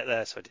to get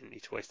there, so I didn't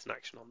need to waste an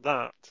action on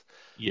that.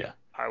 Yeah.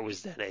 I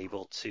was then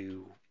able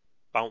to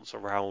bounce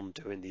around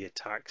doing the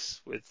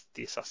attacks with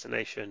the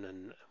assassination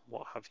and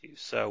what have you.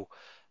 So,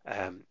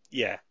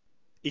 yeah,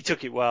 he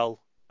took it well.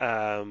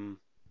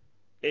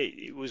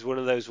 It was one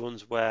of those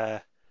ones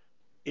where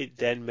it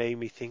then made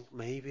me think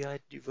maybe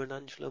I'd run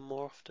Angela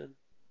more often.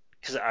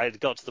 Because I had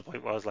got to the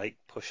point where I was like,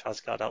 push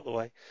Asgard out the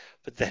way.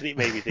 But then it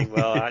made me think,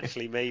 well,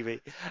 actually, maybe.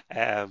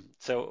 I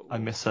So,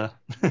 miss her.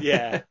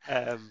 yeah,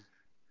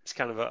 it's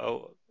kind of a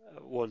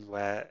one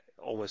where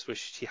I almost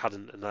wish she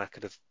hadn't, and I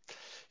could have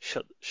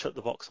shut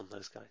the box on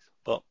those guys.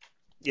 But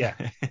yeah,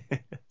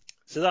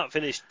 so that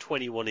finished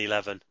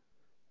 21-11.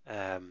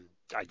 I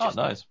Oh, just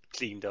nice.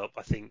 cleaned up.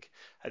 I think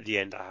at the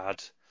end I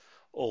had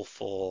all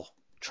 4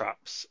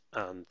 traps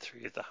and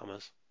 3 of the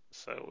hammers.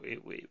 So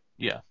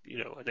Yeah.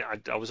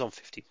 and I was on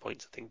 15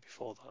 points I think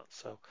before that.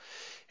 So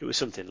it was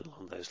something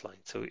along those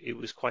lines. So it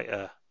was quite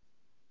a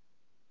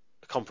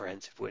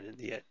comprehensive win in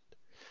the end.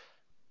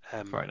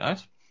 Very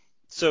nice.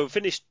 So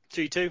finished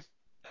 3-2.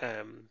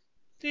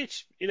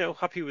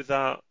 Happy with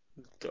that.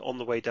 On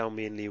the way down,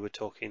 me and Lee were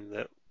talking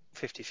that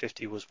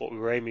 50-50 was what we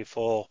were aiming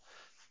for.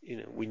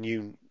 We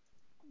knew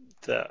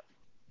that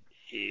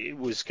it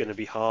was going to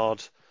be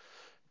hard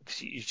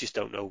because you just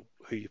don't know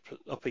who you're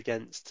up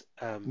against.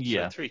 So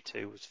Yeah.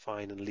 3-2 was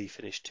fine, and Lee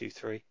finished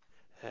 2-3.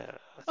 I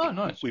Oh, think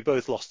nice. we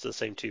both lost to the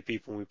same 2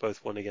 people, and we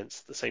both won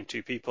against the same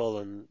 2 people,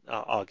 and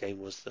our game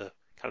was the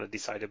kind of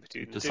decider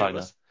between the 2 of Decider.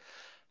 us.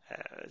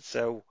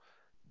 So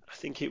I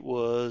think it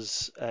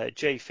was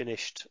Jay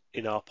finished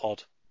in our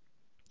pod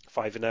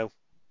 5-0.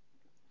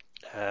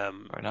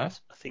 Very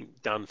nice. I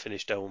think Dan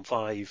finished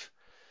 0-5.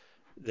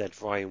 Then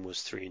Ryan was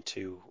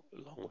 3-2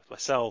 along with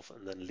myself,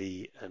 and then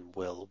Lee and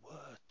Will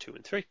were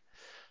 2-3.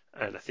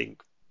 And I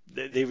think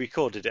they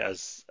recorded it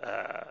as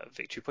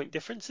victory point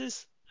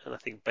differences, and I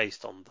think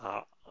based on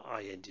that,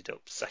 I ended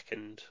up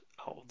second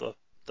out of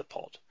the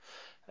pod.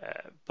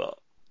 But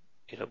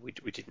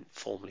we didn't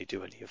formally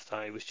do any of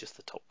that. It was just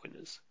the top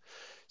winners.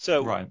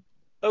 So Right.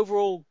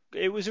 overall,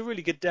 it was a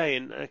really good day,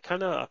 and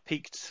I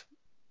peaked,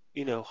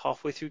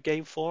 halfway through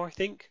game 4. I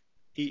think,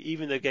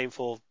 even though game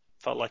 4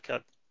 felt like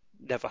I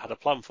never had a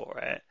plan for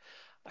it,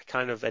 I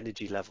kind of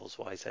energy levels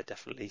wise, I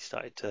definitely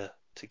started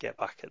to get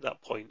back at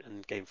that point,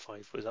 and game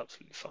 5 was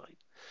absolutely fine.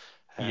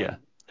 Yeah.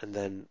 And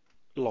then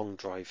long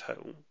drive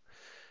home.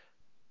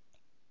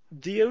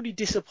 The only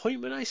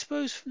disappointment, I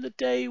suppose, from the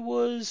day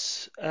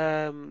was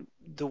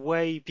the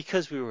way,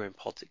 because we were in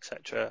pods,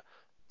 etc.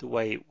 The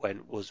way it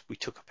went was we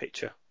took a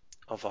picture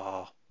of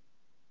our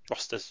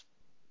rosters,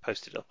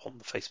 posted up on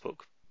the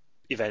Facebook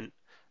event,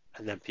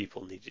 and then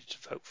people needed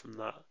to vote from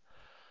that.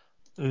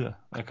 Yeah.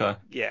 Okay.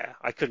 Yeah,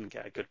 I couldn't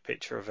get a good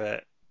picture of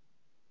it.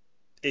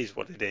 It is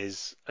what it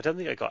is. I don't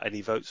think I got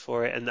any votes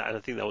for it, and I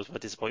think that was my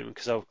disappointment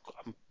because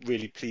I'm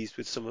really pleased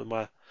with some of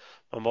my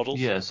models.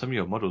 Yeah, some of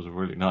your models are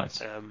really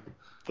nice.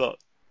 But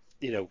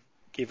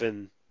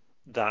given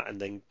that, and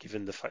then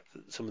given the fact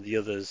that some of the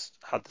others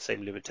had the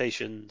same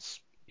limitations,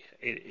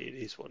 it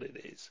is what it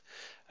is.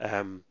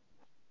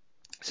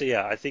 So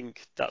yeah, I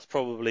think that's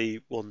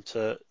probably one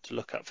to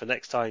look at for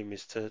next time,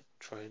 is to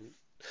try and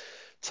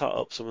tat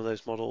up some of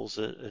those models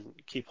and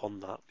keep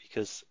on that,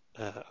 because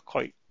I'm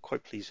quite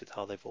pleased with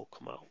how they've all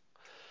come out.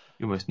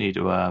 You almost need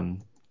to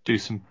do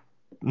some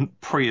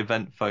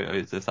pre-event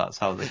photos if that's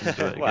how they can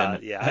do it again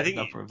Well, yeah, I at think,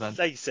 another event.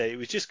 like you say, it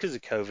was just because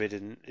of COVID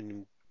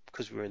and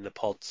because we were in the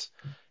pods.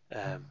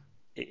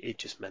 It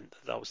just meant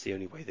that was the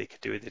only way they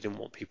could do it. They didn't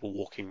want people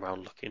walking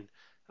around looking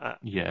at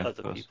Yeah, of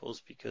other course.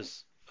 people's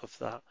because of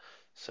that.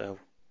 So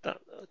that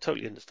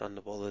totally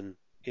understandable. And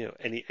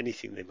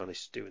anything they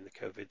managed to do in the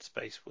COVID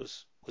space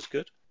was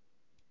good.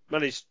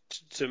 Managed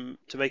to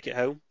make it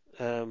home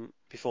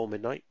before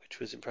midnight, which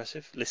was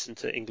impressive. Listen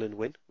to England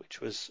win,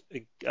 which was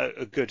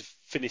a good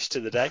finish to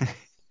the day.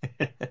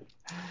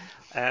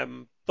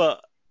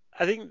 But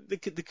I think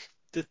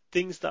the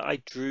things that I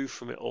drew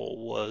from it all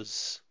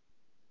was,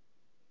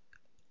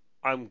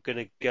 I'm going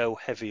to go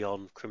heavy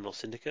on Criminal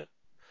Syndicate.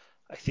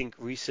 I think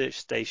Research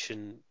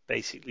Station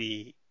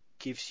basically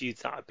gives you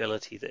that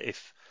ability that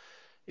if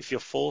you're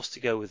forced to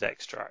go with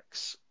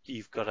extracts,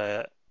 you've got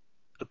a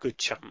good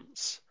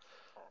chance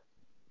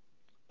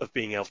of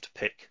being able to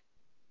pick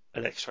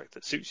an extract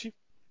that suits you.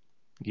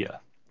 Yeah.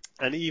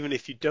 And even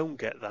if you don't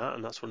get that,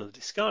 and that's one of the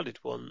discarded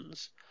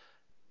ones,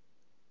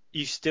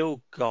 you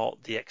still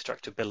got the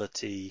extract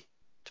ability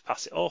to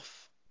pass it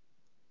off.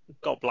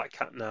 Got Black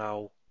Cat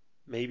now,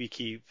 maybe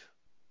keep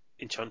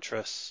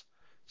Enchantress,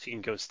 so you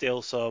can go and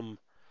steal some.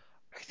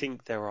 I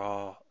think there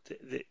are,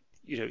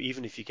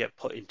 even if you get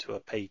put into a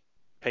pay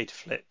to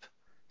flip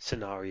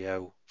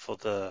scenario for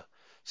the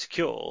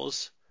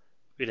secures,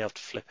 being able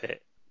to flip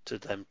it to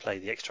then play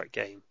the extract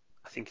game,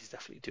 I think is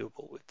definitely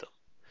doable with them.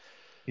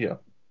 Yeah.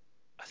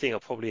 I think I'll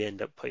probably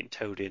end up putting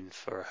Toad in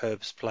for a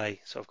Herbs play,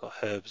 so I've got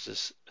Herbs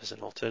as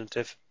an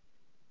alternative.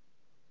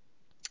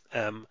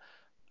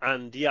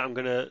 And yeah, I'm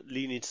going to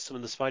lean into some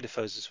of the spider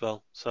foes as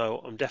well.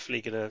 So I'm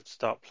definitely going to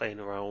start playing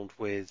around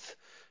with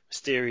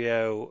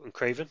Mysterio and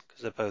Craven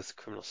because they're both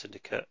Criminal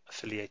Syndicate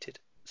affiliated,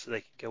 so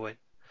they can go in.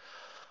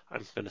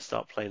 I'm going to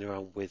start playing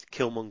around with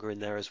Killmonger in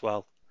there as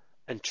well,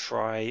 and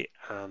try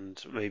and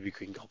maybe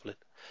Green Goblin,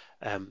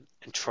 and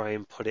try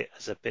and put it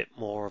as a bit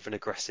more of an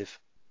aggressive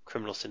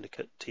Criminal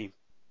Syndicate team.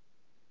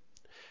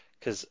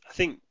 Because I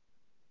think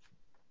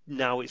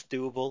now it's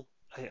doable.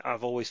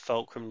 I've always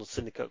felt Criminal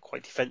Syndicate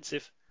quite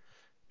defensive,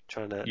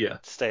 trying to Yeah.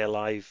 stay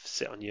alive,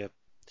 sit on your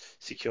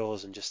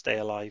secures and just stay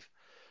alive.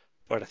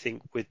 But I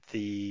think with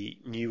the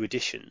new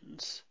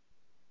additions,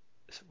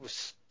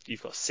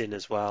 you've got Sin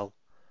as well.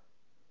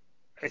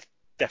 I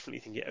definitely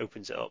think it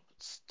opens it up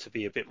to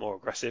be a bit more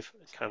aggressive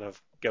and kind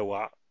of go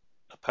at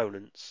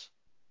opponents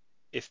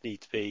if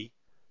needs be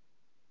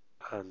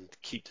and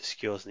keep the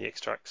secures and the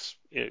extracts.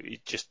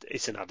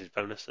 It's an added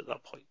bonus at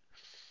that point.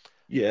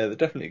 Yeah, they're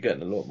definitely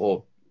getting a lot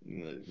more.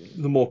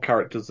 The more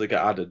characters that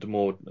get added, the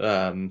more,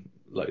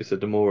 like you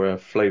said, the more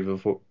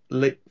flavorful,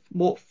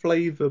 more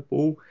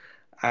flavorful,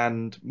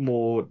 and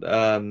more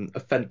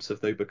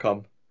offensive they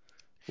become,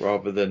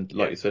 rather than, like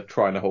Yeah, you said,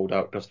 trying to hold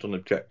out just on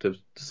objectives,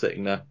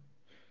 sitting there.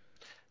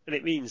 and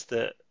it means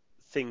that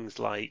things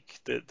like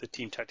the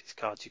team tactics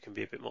cards, you can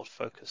be a bit more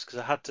focused because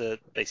I had to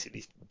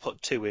basically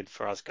put 2 in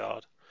for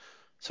Asgard,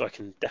 so I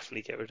can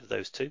definitely get rid of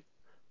those 2.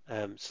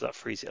 So that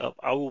frees it up.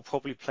 I will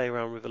probably play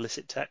around with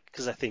illicit tech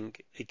because I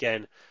think,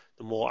 again,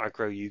 the more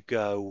aggro you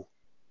go,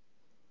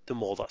 the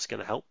more that's going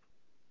to help.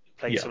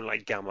 Playing Yeah, something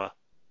like Gamma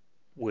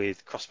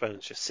with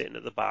crossbones just sitting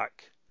at the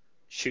back,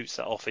 shoots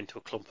that off into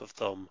a clump of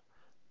thumb.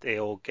 They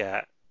all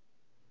get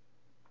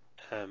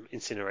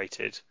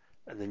incinerated,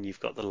 and then you've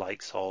got the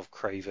likes of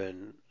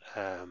Craven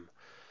and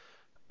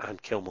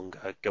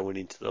Killmonger going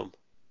into them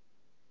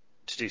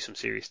to do some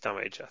serious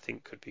damage. I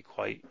think could be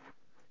quite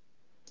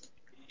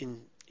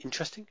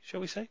interesting,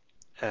 shall we say?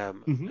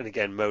 hmm And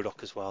again,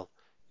 MODOK as well.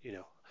 You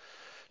know,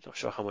 not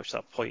sure how much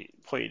that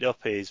pointed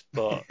up is,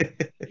 but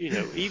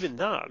even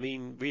that. I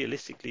mean,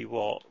 realistically,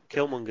 what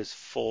Killmonger's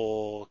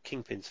 4,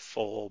 Kingpin's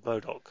 4,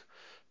 MODOK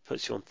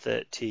puts you on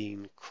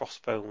 13.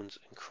 Crossbones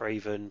and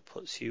Craven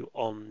puts you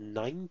on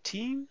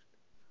 19.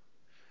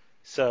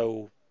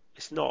 So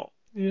it's not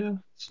yeah,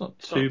 it's not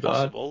it's not too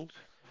bad. impossible.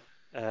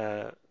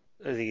 The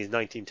only thing is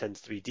 19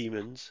 tends to be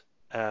demons,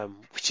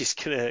 which is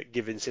gonna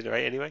give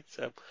incinerate anyway.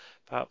 So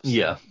perhaps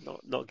Yeah,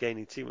 not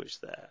gaining too much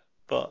there,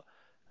 but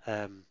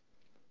um,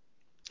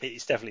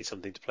 it's definitely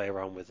something to play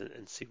around with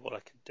and see what I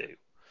can do.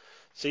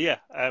 So yeah,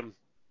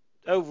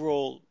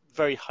 overall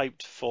very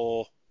hyped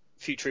for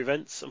future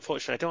events.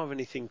 Unfortunately, I don't have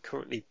anything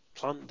currently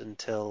planned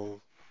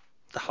until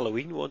the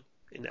Halloween one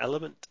in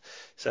Element,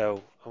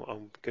 so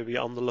I'm going to be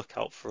on the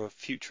lookout for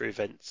future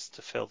events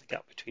to fill the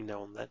gap between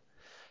now and then.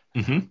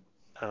 hmm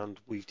And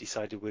we've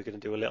decided we're going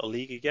to do a little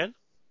league again.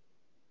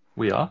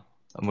 we are,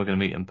 and we're going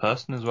to meet in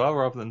person as well,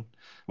 rather than,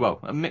 well,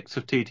 a mix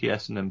of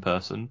TTS and in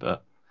person,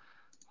 but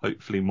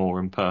hopefully more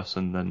in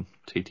person than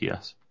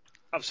TTS.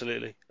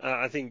 Absolutely.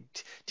 I think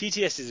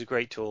TTS is a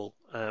great tool,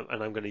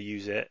 and I'm going to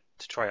use it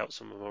to try out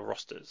some of my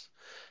rosters.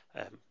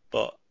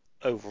 But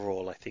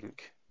overall, I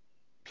think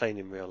playing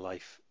in real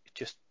life,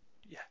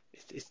 yeah,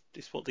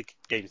 it's what the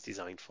game's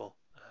designed for,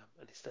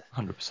 and it's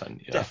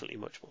 100%, yeah. definitely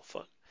much more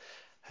fun.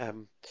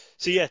 Um,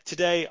 so yeah,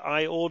 today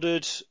I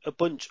ordered a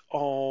bunch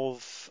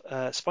of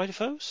Spider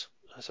Foes.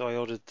 So I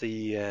ordered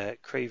the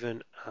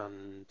Craven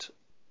and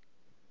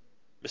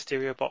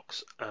Mysterio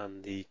box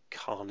and the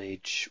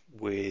Carnage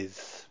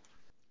with.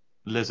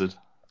 Lizard.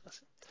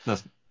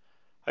 That's,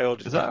 I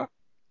ordered is that? Yeah.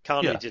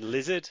 Carnage and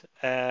Lizard,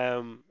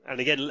 and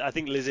again, I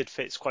think Lizard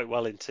fits quite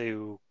well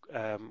into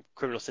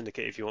Criminal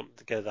Syndicate if you want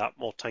to go that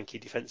more tanky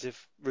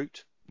defensive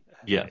route.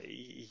 Yeah.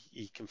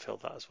 He can fill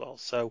that as well.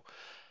 So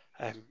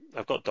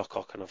I've got Doc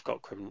Ock and I've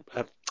got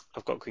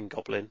Green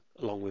Goblin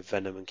along with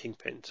Venom and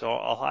Kingpin. So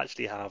I'll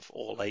actually have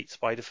all 8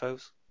 Spider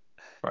Foes.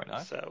 Very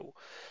nice. So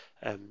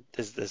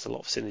there's a lot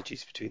of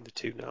synergies between the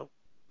two now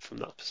from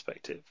that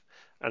perspective.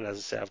 And as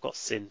I say, I've got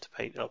Sin to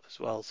paint up as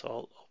well, so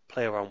I'll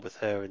play around with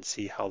her and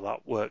see how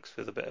that works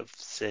with a bit of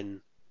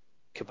Sin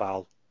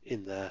Cabal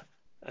in there.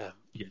 Um,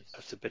 Yes.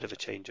 it's a bit of a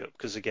change up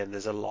because again,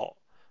 there's a lot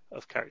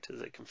of characters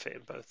that can fit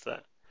in both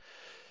there.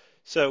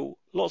 So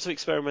lots of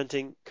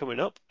experimenting coming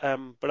up,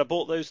 but I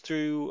bought those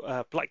through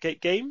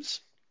Blackgate Games.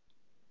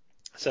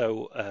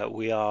 So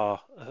we are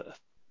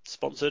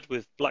sponsored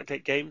with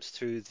Blackgate Games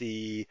through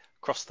the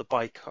Across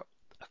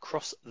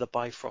the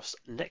Bifrost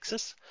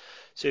Nexus.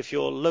 So if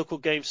your local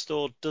game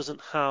store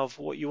doesn't have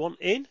what you want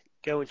in,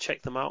 go and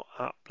check them out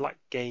at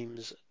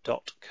blackgames.co.uk.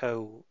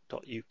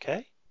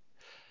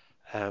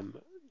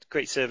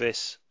 Great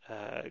service,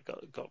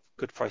 got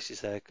good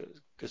prices there,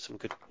 got some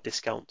good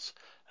discounts.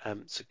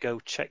 So go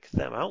check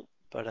them out.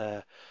 But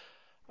I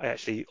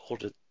actually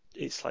ordered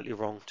it slightly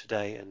wrong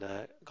today and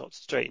got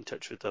straight in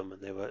touch with them,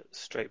 and they were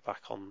straight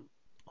back on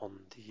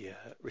the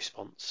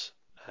response,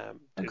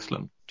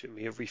 Excellent. doing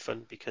me a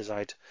refund because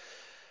I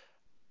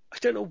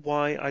don't know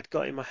why I'd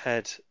got in my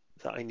head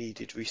that I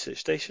needed Research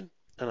Station,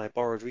 and I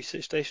borrowed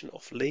Research Station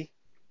off Lee,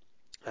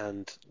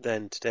 And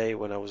then today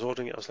when I was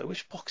ordering it, I was like,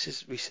 which box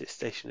is Research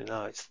Station in?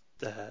 It's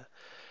the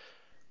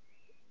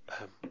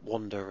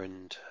Wonder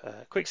and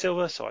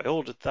Quicksilver. So I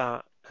ordered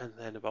that, and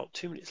then about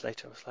 2 minutes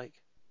later, I was like,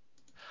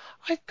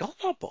 I've got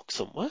that box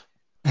somewhere.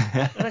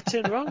 And I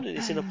turned around and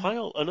it's in a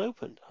pile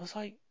unopened. I was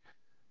like,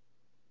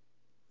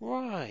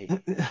 right.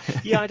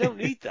 Yeah, I don't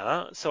need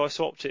that. So I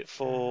swapped it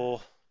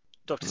for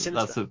Dr.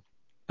 Sinister.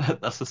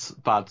 That's a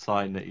bad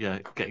sign that you're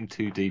getting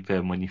too deep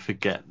in when you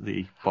forget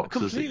the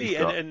boxes that Completely.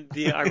 you've got. And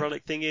the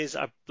ironic thing is,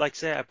 like I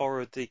say, I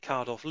borrowed the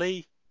card off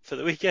Lee for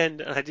the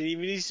weekend, and I didn't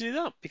even need to do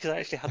that because I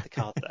actually had the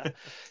card there.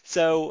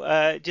 So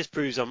it just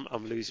proves I'm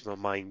losing my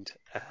mind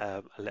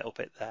a little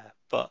bit there.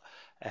 But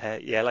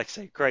yeah, like I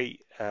say,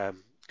 great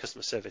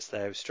customer service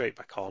there. I was straight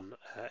back on,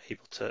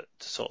 able to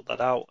sort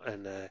that out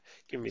and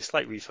give me a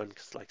slight refund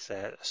because, like I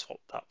say, I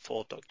swapped that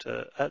for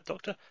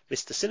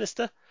Mr.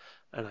 Sinister,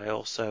 and I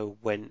also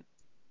went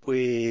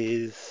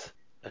with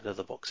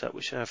another box set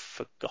which I've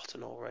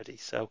forgotten already.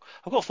 So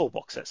I've got 4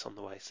 box sets on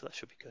the way, so that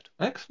should be good.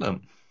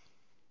 Excellent.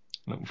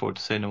 Looking forward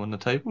to seeing them on the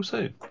table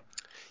soon.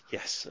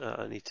 Yes,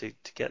 I need to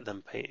get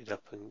them painted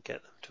up and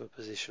get them to a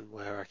position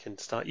where I can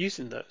start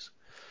using those.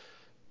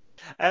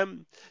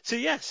 So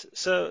yes,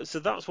 so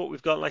that's what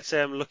we've got. Like I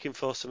say, I'm looking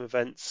for some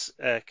events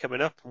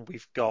coming up, and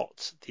we've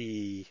got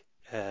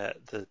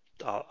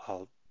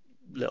our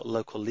little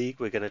local league.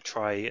 We're going to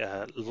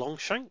try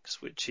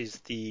Longshanks, which is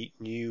the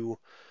new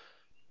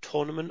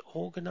tournament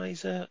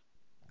organizer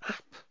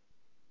app.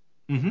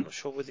 Mm-hmm. I'm not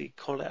sure whether you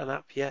call it an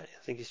app yet.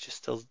 I think it's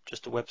still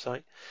just a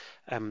website.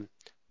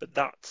 But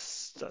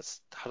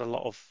that's had a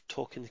lot of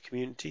talk in the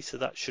community, so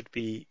that should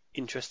be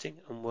interesting,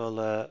 and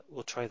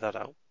we'll try that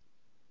out.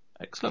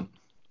 Excellent.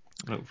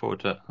 I'm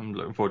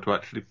looking forward to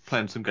actually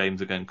playing some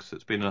games again because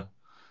it's been a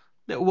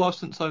little while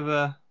since I'm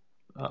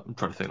trying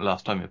to think the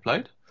last time we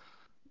played.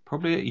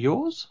 Probably at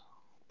yours.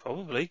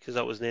 Probably because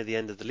that was near the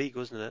end of the league,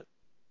 wasn't it?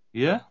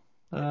 Yeah.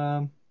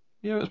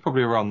 Yeah, it was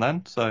probably around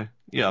then. So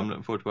yeah, I'm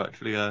looking forward to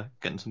actually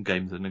getting some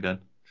games in again.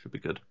 Should be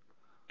good.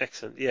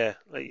 Excellent. Yeah,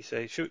 like you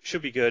say,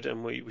 should be good,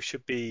 and we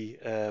should be.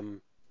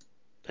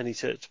 I need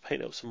to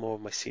paint up some more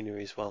of my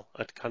scenery as well.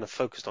 I'd kind of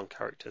focused on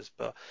characters,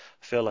 but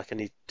I feel like I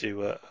need to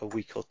do a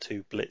week or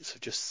two blitz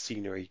of just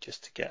scenery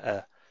just to get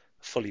a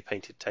fully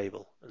painted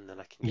table, and then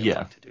I can get Yeah,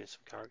 back to doing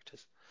some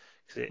characters.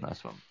 Because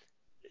nice one.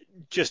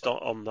 just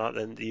on that,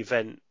 then the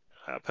event,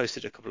 I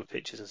posted a couple of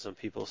pictures, and some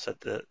people said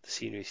that the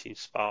scenery seems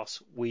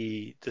sparse.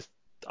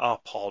 Our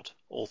pod,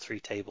 all 3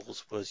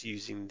 tables, was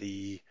using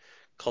the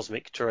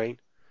cosmic terrain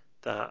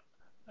that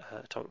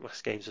Atomic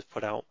Mass Games has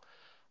put out.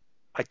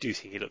 I do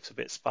think it looks a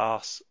bit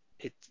sparse.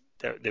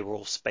 They were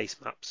all space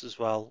maps as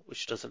well,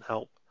 which doesn't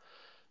help.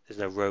 There's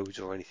no roads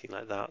or anything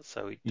like that,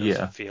 so it does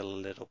Yeah, feel a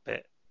little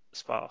bit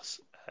sparse.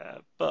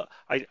 But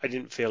I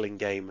didn't feel in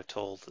game at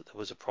all that there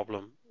was a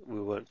problem.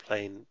 We weren't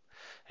playing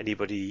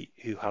anybody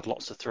who had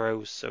lots of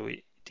throws, so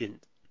it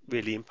didn't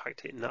really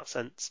impact it in that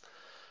sense.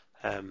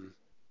 Um,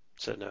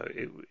 so no,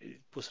 it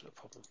wasn't a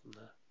problem from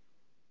there.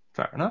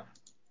 fair enough.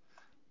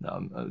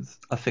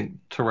 I think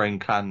terrain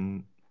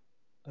can,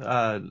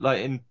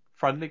 like in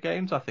friendly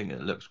games, I think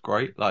it looks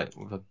great, like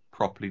with a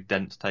properly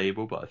dense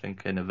table. But I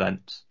think in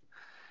events,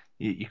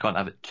 you can't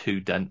have it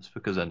too dense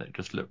because then it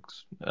just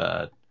looks,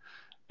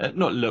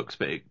 not looks,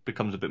 but it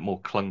becomes a bit more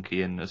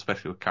clunky, and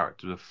especially with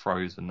characters with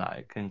throws and that,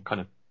 it can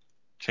kind of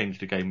change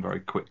the game very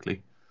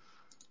quickly.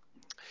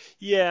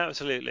 Yeah,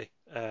 absolutely.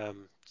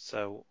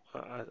 So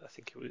I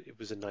think it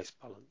was a nice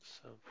balance.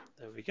 So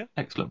there we go.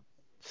 Excellent.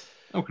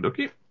 Okay,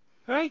 dokie.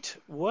 Right,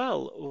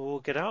 well, we'll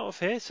get out of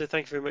here. So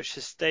thank you very much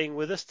for staying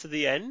with us to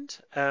the end.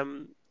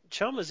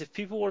 Chalmers, if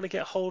people want to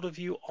get hold of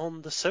you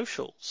on the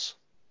socials.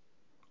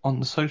 On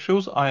the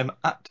socials, I am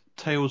at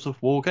Tales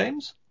of War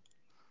Games.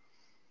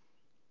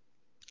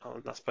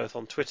 And that's both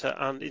on Twitter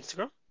and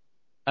Instagram.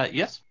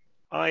 Yes.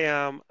 I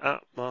am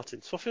at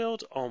Martin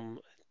Swaffield on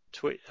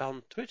Twitch,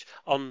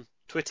 on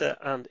Twitter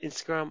and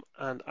Instagram,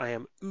 and I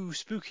am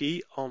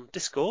Spooky on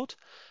Discord.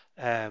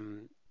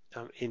 I'm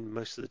in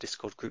most of the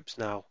Discord groups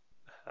now.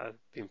 I've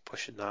been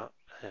pushing that,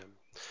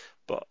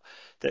 but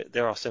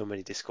there are so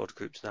many Discord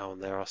groups now,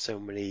 and there are so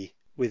many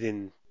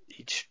within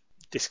each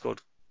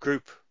Discord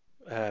group.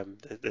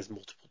 There's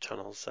multiple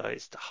channels, so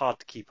it's hard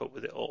to keep up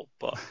with it all.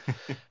 But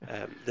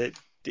it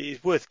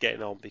is worth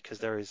getting on because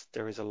there is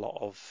a lot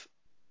of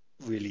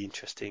really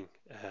interesting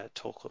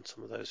talk on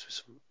some of those with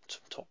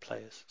some top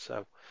players.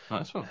 So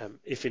Nice one.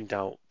 if in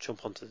doubt,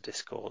 jump onto the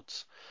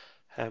Discords.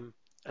 And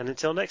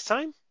until next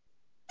time,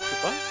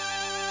 goodbye.